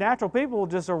 but natural people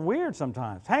just are weird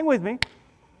sometimes. Hang with me.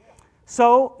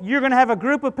 So you're going to have a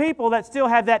group of people that still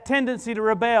have that tendency to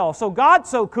rebel. So God's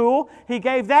so cool, He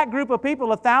gave that group of people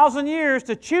 1,000 years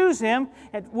to choose Him,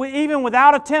 even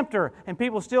without a tempter, and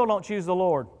people still don't choose the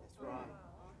Lord.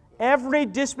 Every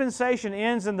dispensation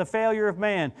ends in the failure of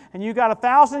man. And you got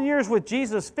 1,000 years with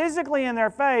Jesus physically in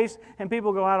their face, and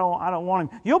people go, I don't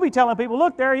want Him. You'll be telling people,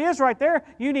 look, there He is right there.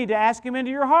 You need to ask Him into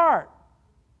your heart.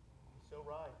 So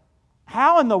right.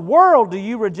 How in the world do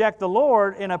you reject the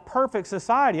Lord in a perfect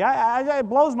society? It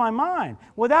blows my mind.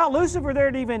 Without Lucifer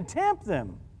there to even tempt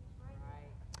them.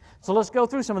 So let's go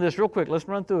through some of this real quick. Let's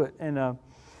run through it. And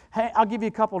hey, I'll give you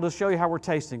a couple to show you how we're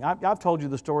tasting. I've told you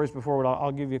the stories before, but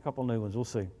I'll give you a couple new ones. We'll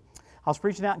see. I was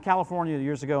preaching out in California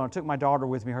years ago, and I took my daughter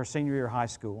with me, her senior year of high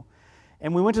school.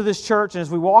 And we went to this church, and as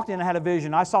we walked in, I had a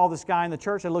vision. I saw this guy in the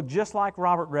church that looked just like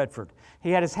Robert Redford. He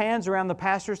had his hands around the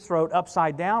pastor's throat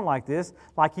upside down like this,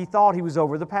 like he thought he was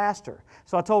over the pastor.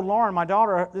 So I told Lauren, my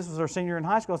daughter, this was her senior in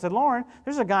high school, I said, Lauren,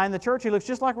 there's a guy in the church, he looks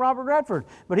just like Robert Redford,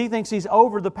 but he thinks he's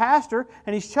over the pastor,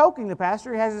 and he's choking the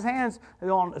pastor. He has his hands,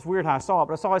 it's weird how I saw it,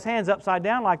 but I saw his hands upside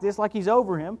down like this, like he's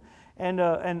over him. And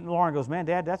Lauren goes, man,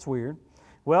 Dad, that's weird.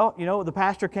 Well, the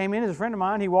pastor came in as a friend of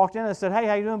mine. He walked in and I said, hey,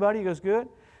 how you doing, buddy? He goes, good.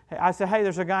 I said, hey,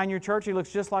 there's a guy in your church. He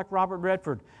looks just like Robert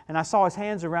Redford. And I saw his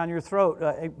hands around your throat,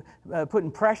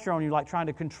 putting pressure on you, like trying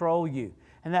to control you.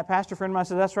 And that pastor friend of mine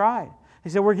said, that's right.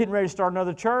 He said, we're getting ready to start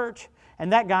another church.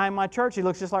 And that guy in my church, he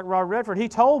looks just like Robert Redford. He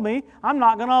told me, I'm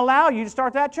not going to allow you to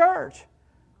start that church.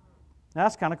 Now,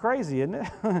 that's kind of crazy, isn't it?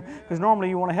 Because normally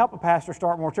you want to help a pastor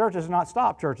start more churches and not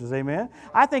stop churches, amen?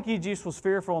 I think he just was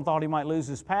fearful and thought he might lose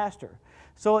his pastor.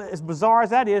 So as bizarre as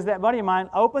that is, that buddy of mine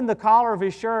opened the collar of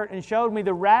his shirt and showed me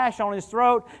the rash on his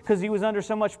throat because he was under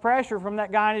so much pressure from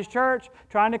that guy in his church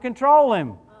trying to control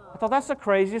him. I thought, that's the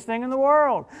craziest thing in the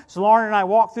world. So Lauren and I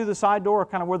walked through the side door,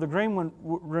 kind of where the green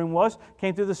room was,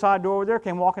 came through the side door over there,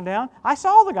 came walking down. I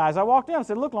saw the guys. I walked in and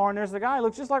said, look, Lauren, there's the guy. He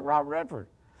looks just like Robert Redford.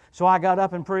 So I got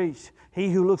up and preached,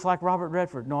 he who looks like Robert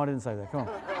Redford. No, I didn't say that. Come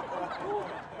on.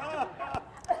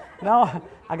 No,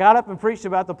 I got up and preached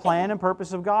about the plan and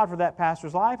purpose of God for that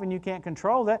pastor's life, and you can't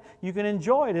control that. You can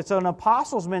enjoy it. It's an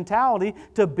apostle's mentality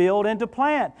to build and to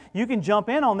plant. You can jump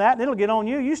in on that, and it'll get on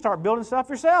you. You start building stuff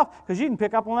yourself because you can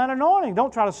pick up on that anointing.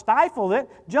 Don't try to stifle it.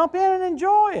 Jump in and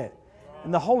enjoy it.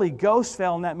 And the Holy Ghost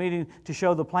fell in that meeting to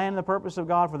show the plan and the purpose of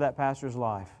God for that pastor's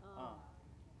life.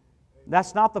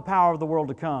 That's not the power of the world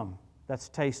to come. That's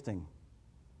tasting.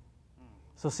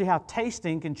 So see how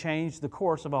tasting can change the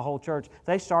course of a whole church.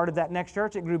 They started that next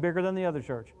church. It grew bigger than the other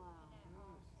church.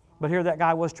 But here that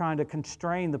guy was trying to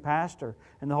constrain the pastor,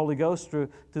 and the Holy Ghost through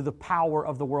the power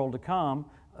of the world to come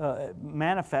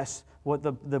manifests what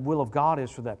the will of God is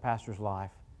for that pastor's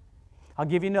life. I'll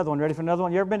give you another one. Ready for another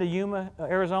one? You ever been to Yuma,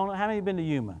 Arizona? How many have been to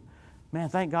Yuma? Man,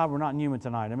 thank God we're not in Yuma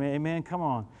tonight. I mean, amen, come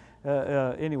on.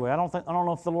 Anyway, I don't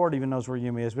know if the Lord even knows where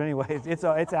Yuma is, but anyway, it's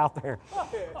out there.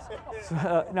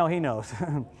 So, no, He knows.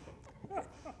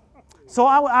 So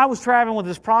I was traveling with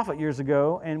this prophet years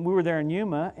ago, and we were there in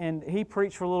Yuma, and he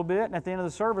preached for a little bit, and at the end of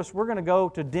the service, we're going to go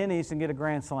to Denny's and get a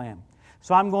Grand Slam.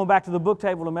 So I'm going back to the book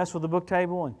table to mess with the book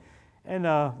table and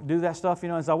do that stuff, you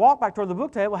know. As I walked back toward the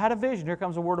book table, I had a vision. Here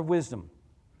comes a word of wisdom.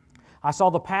 I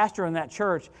saw the pastor in that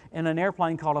church in an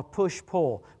airplane called a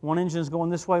push-pull. One engine's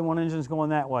going this way, one engine's going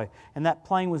that way. And that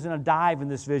plane was in a dive in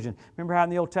this vision. Remember how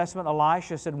in the Old Testament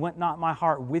Elisha said, went not my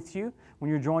heart with you when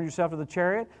you joined yourself to the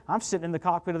chariot? I'm sitting in the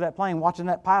cockpit of that plane watching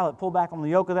that pilot pull back on the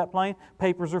yoke of that plane.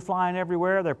 Papers are flying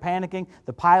everywhere. They're panicking.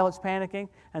 The pilot's panicking.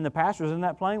 And the pastor's in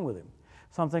that plane with him.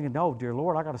 So I'm thinking, oh, dear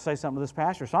Lord, I got to say something to this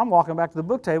pastor. So I'm walking back to the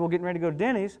book table, getting ready to go to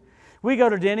Denny's. We go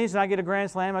to Denny's, and I get a Grand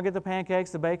Slam. I get the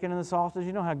pancakes, the bacon, and the sausage.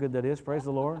 You know how good that is. Praise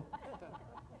the Lord.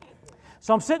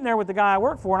 So I'm sitting there with the guy I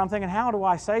work for, and I'm thinking, how do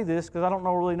I say this? Because I don't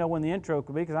really know when the intro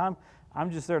could be, because I'm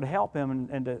just there to help him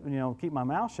and to keep my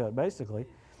mouth shut, basically.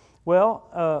 Well,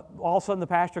 all of a sudden the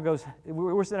pastor goes,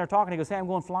 we're sitting there talking. He goes, hey, I'm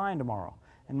going flying tomorrow.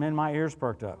 And then my ears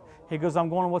perked up. He goes, I'm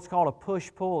going on what's called a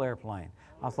push-pull airplane.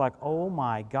 I was like, oh,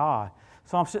 my God.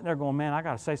 So I'm sitting there going, man, I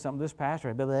got to say something to this pastor.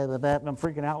 And I'm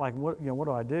freaking out like, what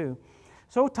do I do?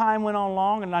 So time went on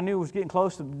long, and I knew it was getting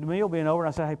close to the meal being over.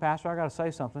 And I said, hey, pastor, I got to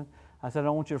say something. I said, I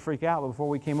don't want you to freak out, but before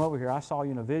we came over here, I saw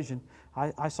you in a vision.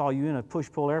 I saw you in a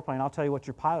push-pull airplane. I'll tell you what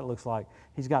your pilot looks like.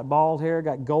 He's got bald hair,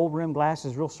 got gold-rimmed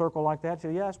glasses, real circle like that. I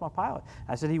said, yeah, that's my pilot.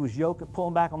 I said, he was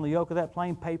pulling back on the yoke of that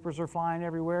plane. Papers are flying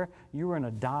everywhere. You were in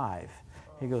a dive.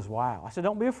 He goes, wow. I said,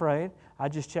 don't be afraid. I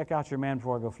just check out your man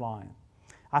before I go flying.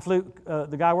 I flew,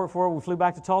 the guy I worked for, we flew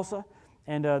back to Tulsa,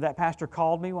 and that pastor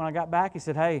called me when I got back. He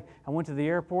said, hey, I went to the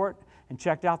airport and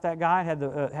checked out that guy, had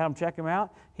him check him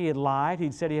out. He had lied.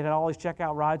 He'd said he had all these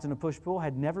checkout rides in a push-pull,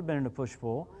 had never been in a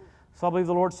push-pull. So I believe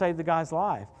the Lord saved the guy's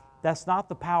life. That's not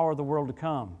the power of the world to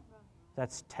come.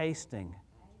 That's tasting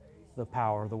the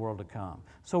power of the world to come.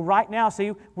 So right now,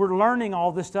 see, we're learning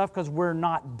all this stuff because we're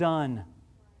not done.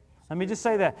 Let me just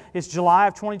say that. It's July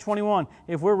of 2021.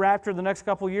 If we're raptured the next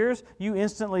couple of years, you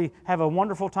instantly have a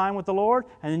wonderful time with the Lord,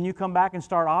 and then you come back and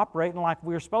start operating like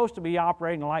we're supposed to be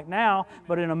operating like now,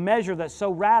 but in a measure that's so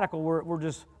radical, we're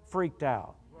just freaked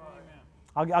out.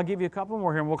 I'll give you a couple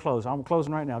more here, and we'll close. I'm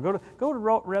closing right now. Go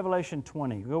to Revelation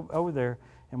 20. Go over there,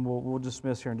 and we'll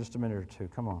dismiss here in just a minute or two.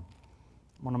 Come on.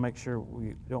 I want to make sure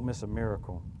we don't miss a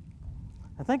miracle.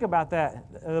 Now think about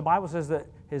that. The Bible says that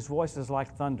His voice is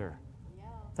like thunder.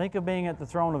 Think of being at the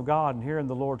throne of God and hearing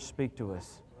the Lord speak to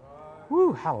us.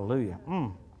 Woo, hallelujah.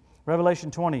 Revelation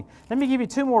 20. Let me give you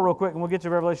two more real quick, and we'll get to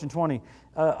Revelation 20.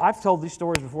 I've told these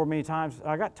stories before many times.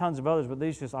 I got tons of others, but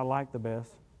these I like the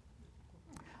best.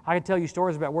 I could tell you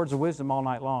stories about words of wisdom all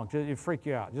night long. It'd freak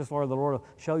you out. Just Lord, the Lord will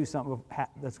show you something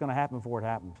that's going to happen before it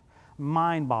happens.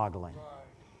 Mind-boggling.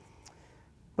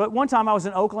 But one time I was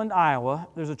in Oakland, Iowa.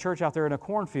 There's a church out there in a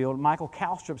cornfield. Michael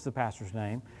Calstrup's the pastor's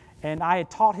name. And I had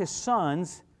taught his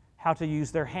sons how to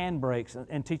use their handbrakes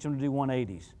and teach them to do 180s.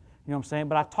 You know what I'm saying?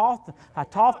 But I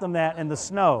taught them that in the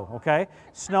snow, okay?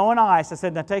 Snow and ice. I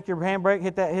said, now take your handbrake,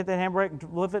 hit that handbrake,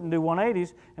 and lift it and do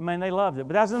 180s. And man, they loved it.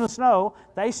 But that was in the snow.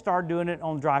 They started doing it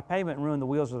on dry pavement and ruined the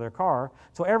wheels of their car.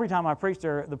 So every time I preached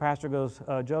there, the pastor goes,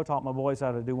 Joe taught my boys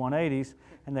how to do 180s,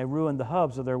 and they ruined the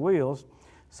hubs of their wheels.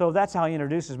 So that's how he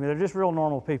introduces me. They're just real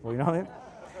normal people, you know what I mean?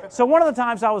 So one of the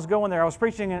times I was going there, I was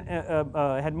preaching,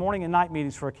 had morning and night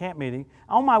meetings for a camp meeting.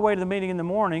 On my way to the meeting in the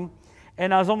morning,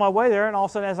 and I was on my way there, and all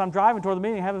of a sudden, as I'm driving toward the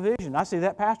meeting, I have a vision. I see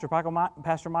that pastor,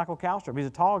 Pastor Michael Kalstrup. He's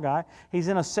a tall guy. He's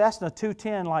in a Cessna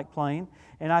 210-like plane,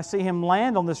 and I see him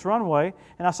land on this runway,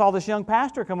 and I saw this young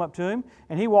pastor come up to him,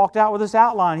 and he walked out with this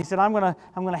outline. He said, I'm going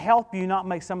to help you not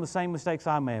make some of the same mistakes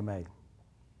I may have made.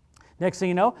 Next thing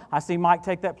you know, I see Mike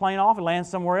take that plane off and land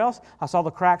somewhere else. I saw the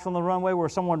cracks on the runway where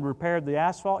someone repaired the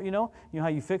asphalt, you know how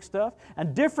you fix stuff. A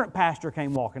different pastor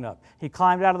came walking up. He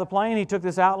climbed out of the plane. He took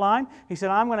this outline. He said,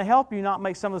 I'm going to help you not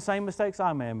make some of the same mistakes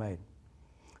I may have made.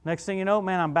 Next thing you know,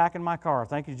 man, I'm back in my car.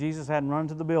 Thank you, Jesus, I hadn't run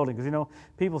to the building. Because,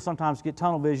 people sometimes get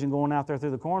tunnel vision going out there through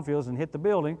the cornfields and hit the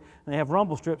building. And they have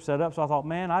rumble strips set up. So I thought,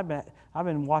 man, I've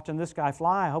been watching this guy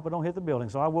fly. I hope I don't hit the building.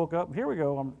 So I woke up. Here we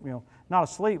go. I'm not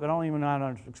asleep, but I don't even know how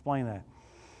to explain that.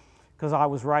 Because I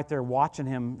was right there watching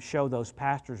him show those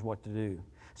pastors what to do.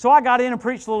 So I got in and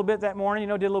preached a little bit that morning.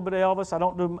 Did a little bit of Elvis. I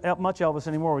don't do much Elvis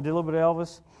anymore. We did a little bit of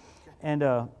Elvis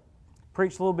and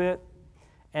preached a little bit.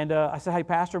 And I said, hey,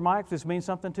 Pastor Mike, if this means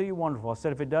something to you, wonderful. I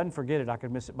said, if it doesn't, forget it. I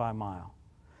could miss it by a mile.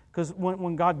 Because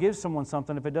when God gives someone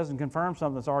something, if it doesn't confirm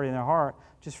something that's already in their heart,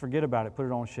 just forget about it. Put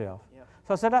it on a shelf. Yep.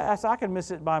 So I said, I could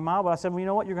miss it by a mile. But I said, well, you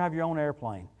know what? You're going to have your own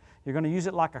airplane. You're going to use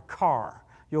it like a car.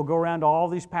 You'll go around to all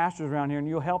these pastors around here, and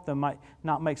you'll help them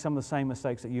not make some of the same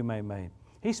mistakes that you may have made.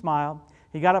 He smiled.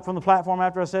 He got up from the platform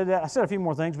after I said that. I said a few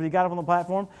more things, but he got up on the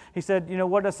platform. He said,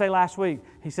 what did I say last week?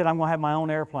 He said, I'm going to have my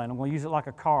own airplane. I'm going to use it like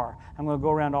a car. I'm going to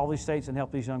go around to all these states and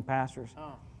help these young pastors.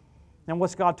 Oh. And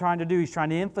what's God trying to do? He's trying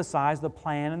to emphasize the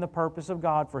plan and the purpose of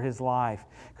God for his life.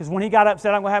 Because when he got up and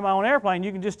said, I'm going to have my own airplane,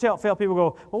 you can just feel people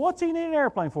go, well, what's he need an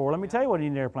airplane for? Let me tell you what he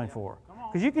needs an airplane for.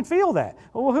 Because you can feel that.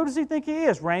 Well, who does he think he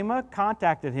is? Rhema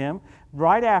contacted him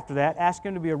right after that, asked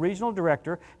him to be a regional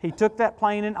director. He took that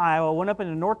plane in Iowa, went up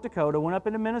into North Dakota, went up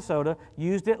into Minnesota,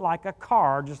 used it like a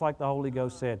car, just like the Holy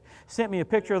Ghost said. Sent me a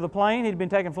picture of the plane. He'd been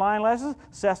taking flying lessons.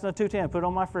 Cessna 210, put it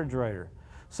on my refrigerator.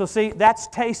 So see, that's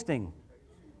tasting.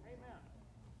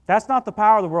 That's not the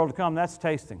power of the world to come. That's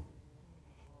tasting.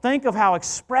 Think of how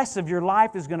expressive your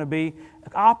life is going to be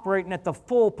operating at the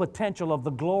full potential of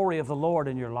the glory of the Lord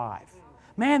in your life.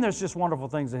 Man, there's just wonderful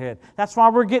things ahead. That's why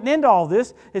we're getting into all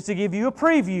this, is to give you a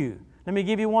preview. Let me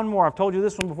give you one more. I've told you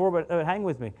this one before, but hang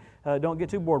with me. Don't get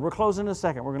too bored. We're closing in a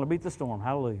second. We're going to beat the storm.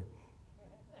 Hallelujah.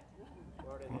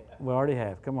 We already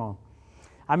have. Come on.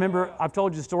 I remember I've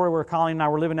told you the story where Colleen and I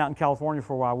were living out in California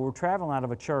for a while. We were traveling out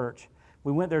of a church.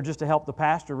 We went there just to help the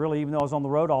pastor, really, even though I was on the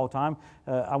road all the time.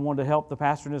 I wanted to help the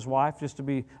pastor and his wife just to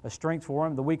be a strength for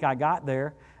him. The week I got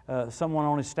there, someone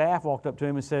on his staff walked up to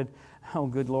him and said, oh,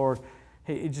 good Lord.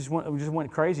 He just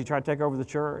went crazy, tried to take over the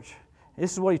church.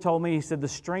 This is what he told me. He said,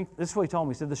 this is what he told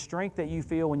me. He said, the strength that you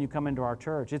feel when you come into our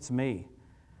church, it's me.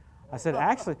 I said,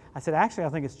 actually, I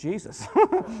think it's Jesus.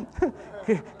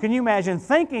 Can you imagine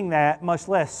thinking that, much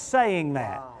less saying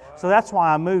that? So that's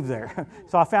why I moved there.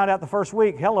 So I found out the first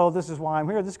week, hello, this is why I'm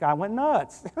here. This guy went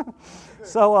nuts.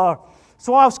 So I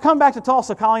was coming back to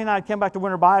Tulsa. Colleen and I came back to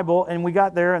Winter Bible, and we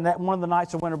got there, and that one of the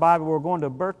nights of Winter Bible, we were going to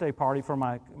a birthday party for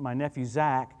my nephew,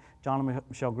 Zach, John and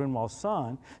Michelle Grunwald's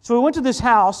son. So we went to this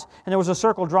house, and there was a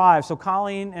circle drive. So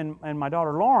Colleen and my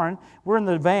daughter Lauren were in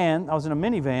the van. I was in a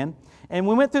minivan. And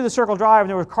we went through the circle drive, and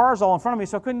there were cars all in front of me,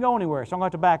 so I couldn't go anywhere. So I'm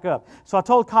going to have to back up. So I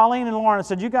told Colleen and Lauren, I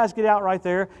said, you guys get out right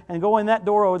there and go in that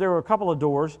door over there. There were a couple of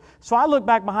doors. So I looked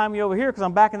back behind me over here because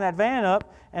I'm backing that van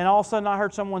up, and all of a sudden I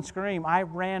heard someone scream. I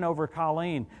ran over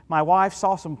Colleen. My wife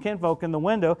saw some kinfolk in the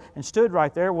window and stood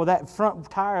right there. Well, that front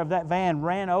tire of that van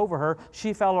ran over her.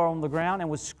 She fell on the ground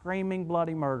and was screaming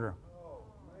bloody murder.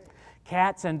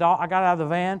 Cats and dogs. I got out of the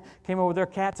van, came over there.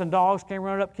 Cats and dogs came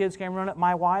running up. Kids came running up.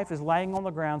 My wife is laying on the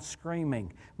ground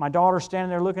screaming. My daughter's standing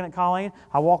there looking at Colleen.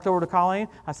 I walked over to Colleen.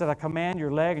 I said, I command your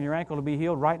leg and your ankle to be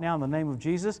healed right now in the name of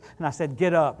Jesus. And I said,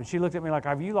 get up. And she looked at me like,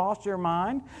 have you lost your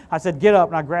mind? I said, get up.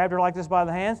 And I grabbed her like this by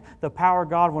the hands. The power of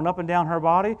God went up and down her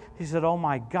body. She said, oh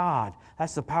my God,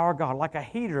 that's the power of God. Like a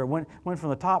heater. It went from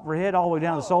the top of her head all the way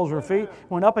down to the soles of her feet.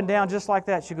 Went up and down just like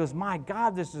that. She goes, my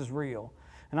God, this is real.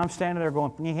 And I'm standing there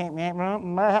going,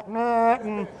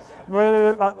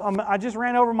 I just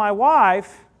ran over my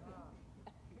wife.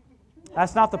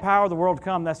 That's not the power of the world to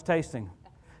come, that's tasting.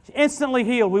 She instantly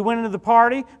healed. We went into the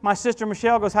party. My sister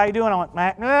Michelle goes, how you doing? I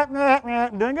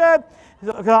went, doing good.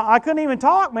 I couldn't even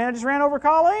talk, man. I just ran over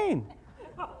Colleen.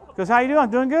 Goes, how you doing?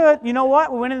 I'm doing good. You know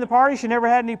what? We went into the party. She never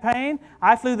had any pain.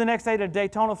 I flew the next day to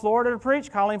Daytona, Florida to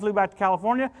preach. Colleen flew back to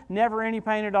California. Never any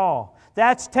pain at all.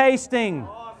 That's tasting.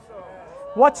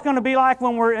 What's going to be like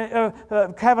when we're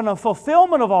having a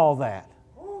fulfillment of all that?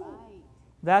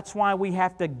 That's why we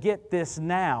have to get this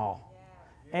now.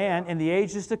 And in the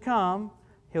ages to come,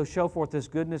 He'll show forth His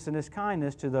goodness and His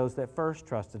kindness to those that first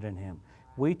trusted in Him.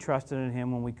 We trusted in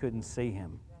Him when we couldn't see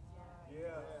Him.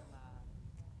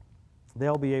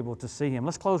 They'll be able to see Him.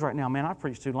 Let's close right now. Man, I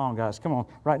preached too long, guys. Come on,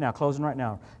 right now, closing right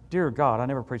now. Dear God, I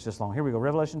never preached this long. Here we go,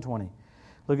 Revelation 20.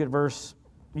 Look at verse,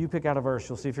 you pick out a verse,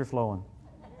 you'll see if you're flowing.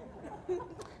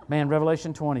 Man,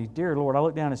 Revelation 20. Dear Lord, I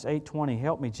look down, it's 8:20.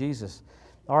 Help me, Jesus.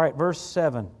 All right, verse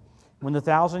 7. When the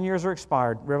 1,000 years are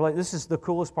expired, this is the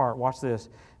coolest part. Watch this.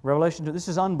 Revelation 2, this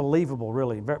is unbelievable,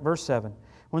 really. Verse 7.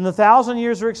 When the 1,000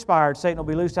 years are expired, Satan will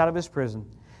be loosed out of his prison.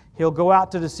 He'll go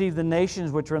out to deceive the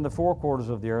nations which are in the four quarters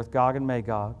of the earth, Gog and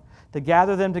Magog, to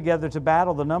gather them together to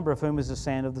battle, the number of whom is the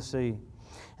sand of the sea.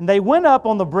 And they went up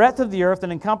on the breadth of the earth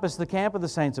and encompassed the camp of the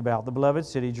saints about, the beloved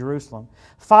city, Jerusalem.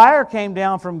 Fire came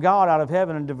down from God out of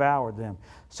heaven and devoured them.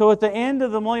 So at the end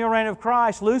of the millennial reign of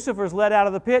Christ, Lucifer is led out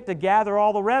of the pit to gather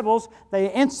all the rebels.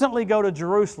 They instantly go to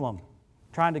Jerusalem,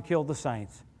 trying to kill the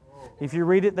saints. If you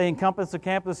read it, they encompass the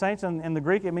camp of the saints. And in the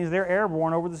Greek, it means they're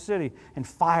airborne over the city. And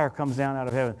fire comes down out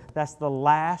of heaven. That's the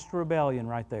last rebellion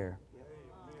right there.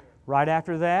 Right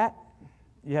after that,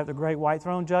 you have the great white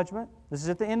throne judgment. This is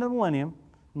at the end of the millennium.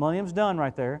 Millennium's done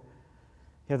right there.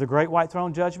 You have the great white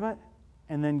throne judgment,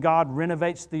 and then God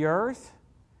renovates the earth,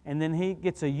 and then He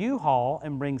gets a U-Haul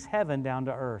and brings heaven down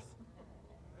to earth.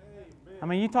 I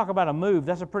mean, you talk about a move.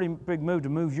 That's a pretty big move to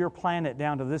move your planet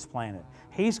down to this planet.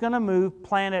 He's going to move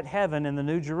planet heaven in the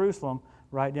New Jerusalem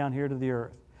right down here to the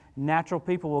earth. Natural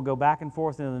people will go back and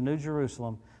forth into the New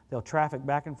Jerusalem. They'll traffic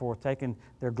back and forth, taking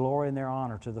their glory and their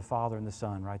honor to the Father and the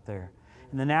Son right there.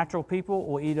 And the natural people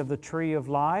will eat of the tree of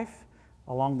life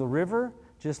along the river,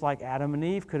 just like Adam and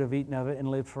Eve could have eaten of it and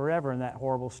lived forever in that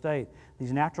horrible state.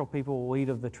 These natural people will eat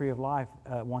of the tree of life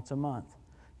once a month.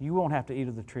 You won't have to eat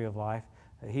of the tree of life.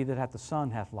 He that hath the Son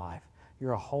hath life.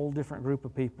 You're a whole different group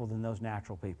of people than those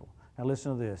natural people. Now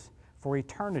listen to this. For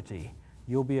eternity,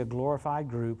 you'll be a glorified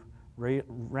group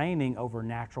reigning over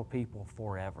natural people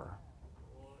forever.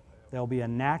 There'll be a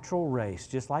natural race,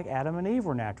 just like Adam and Eve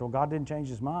were natural. God didn't change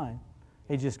His mind.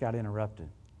 He just got interrupted.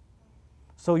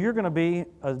 So you're going to be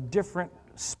a different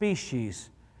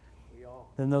species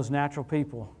than those natural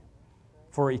people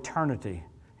for eternity.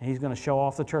 And He's going to show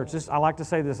off the church. I like to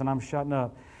say this, and I'm shutting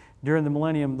up. During the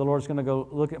millennium, the Lord's going to go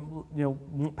look at,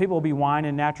 people will be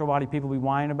whining, natural body people will be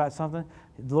whining about something.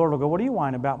 The Lord will go, what are you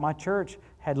whining about? My church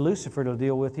had Lucifer to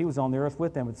deal with. He was on the earth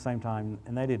with them at the same time,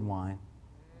 and they didn't whine.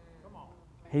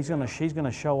 She's going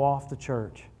to show off the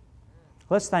church.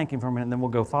 Let's thank Him for a minute, and then we'll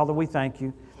go. Father, we thank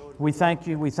You. We thank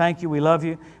You. We thank You. We love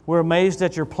You. We're amazed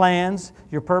at Your plans,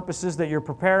 Your purposes, that You're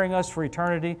preparing us for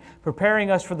eternity, preparing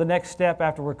us for the next step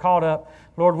after we're caught up.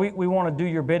 Lord, we want to do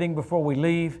Your bidding before we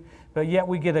leave, but yet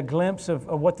we get a glimpse of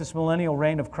what this millennial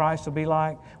reign of Christ will be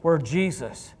like, where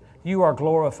Jesus, You are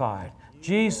glorified.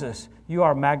 Jesus, You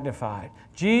are magnified.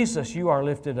 Jesus, You are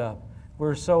lifted up.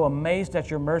 We're so amazed at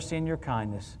Your mercy and Your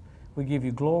kindness. We give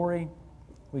You glory,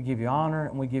 we give You honor,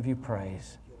 and we give You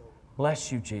praise. Bless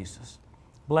You, Jesus.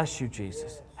 Bless You,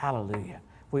 Jesus. Hallelujah.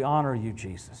 We honor You,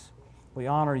 Jesus. We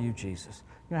honor You, Jesus.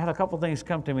 I had a couple things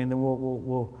come to me, and then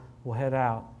we'll head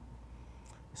out.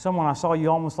 Someone, I saw you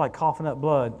almost like coughing up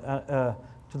blood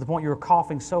to the point you were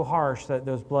coughing so harsh that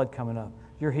there's blood coming up.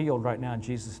 You're healed right now in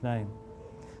Jesus' name.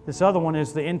 This other one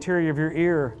is the interior of your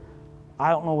ear. I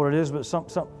don't know what it is, but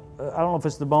I don't know if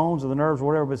it's the bones or the nerves or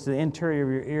whatever, but it's the interior of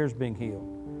your ears being healed.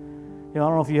 I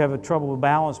don't know if you have a trouble with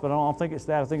balance, but I don't think it's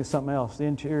that. I think it's something else. The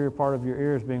interior part of your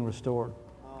ear is being restored.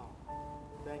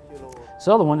 Thank You, Lord. This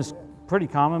other one is pretty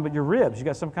common, but your ribs. You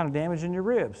got some kind of damage in your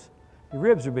ribs. Your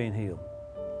ribs are being healed.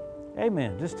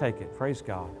 Amen. Just take it. Praise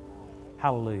God.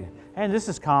 Hallelujah. And this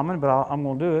is common, but I'm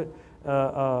going to do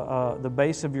it. The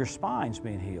base of your spine's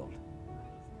being healed.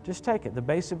 Just take it. The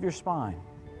base of your spine.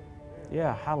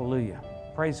 Yeah. Hallelujah.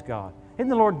 Praise God. Isn't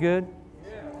the Lord good?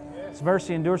 His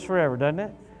mercy endures forever, doesn't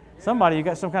it? Somebody, you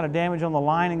got some kind of damage on the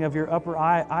lining of your upper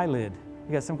eyelid.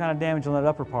 You got some kind of damage on that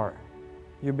upper part.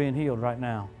 You're being healed right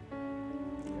now.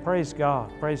 Praise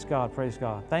God. Praise God. Praise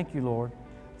God. Thank You, Lord.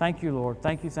 Thank You, Lord.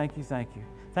 Thank You, thank You, thank You.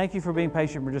 Thank You for being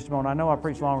patient for just a moment. I know I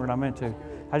preached longer than I meant to.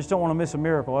 I just don't want to miss a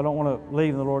miracle. I don't want to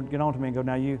leave and the Lord get on to me and go,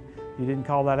 now you didn't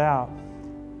call that out.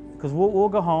 Because we'll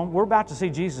go home. We're about to see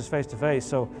Jesus face to face,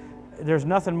 so there's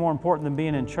nothing more important than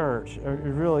being in church. It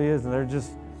really isn't. There's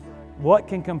just, what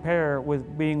can compare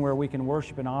with being where we can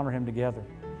worship and honor Him together?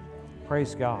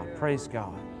 Praise God. Praise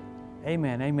God.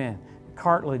 Amen. Amen.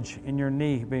 Cartilage in your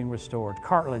knee being restored.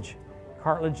 Cartilage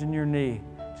in your knee.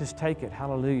 Just take it.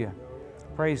 Hallelujah.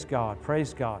 Praise God.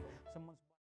 Praise God.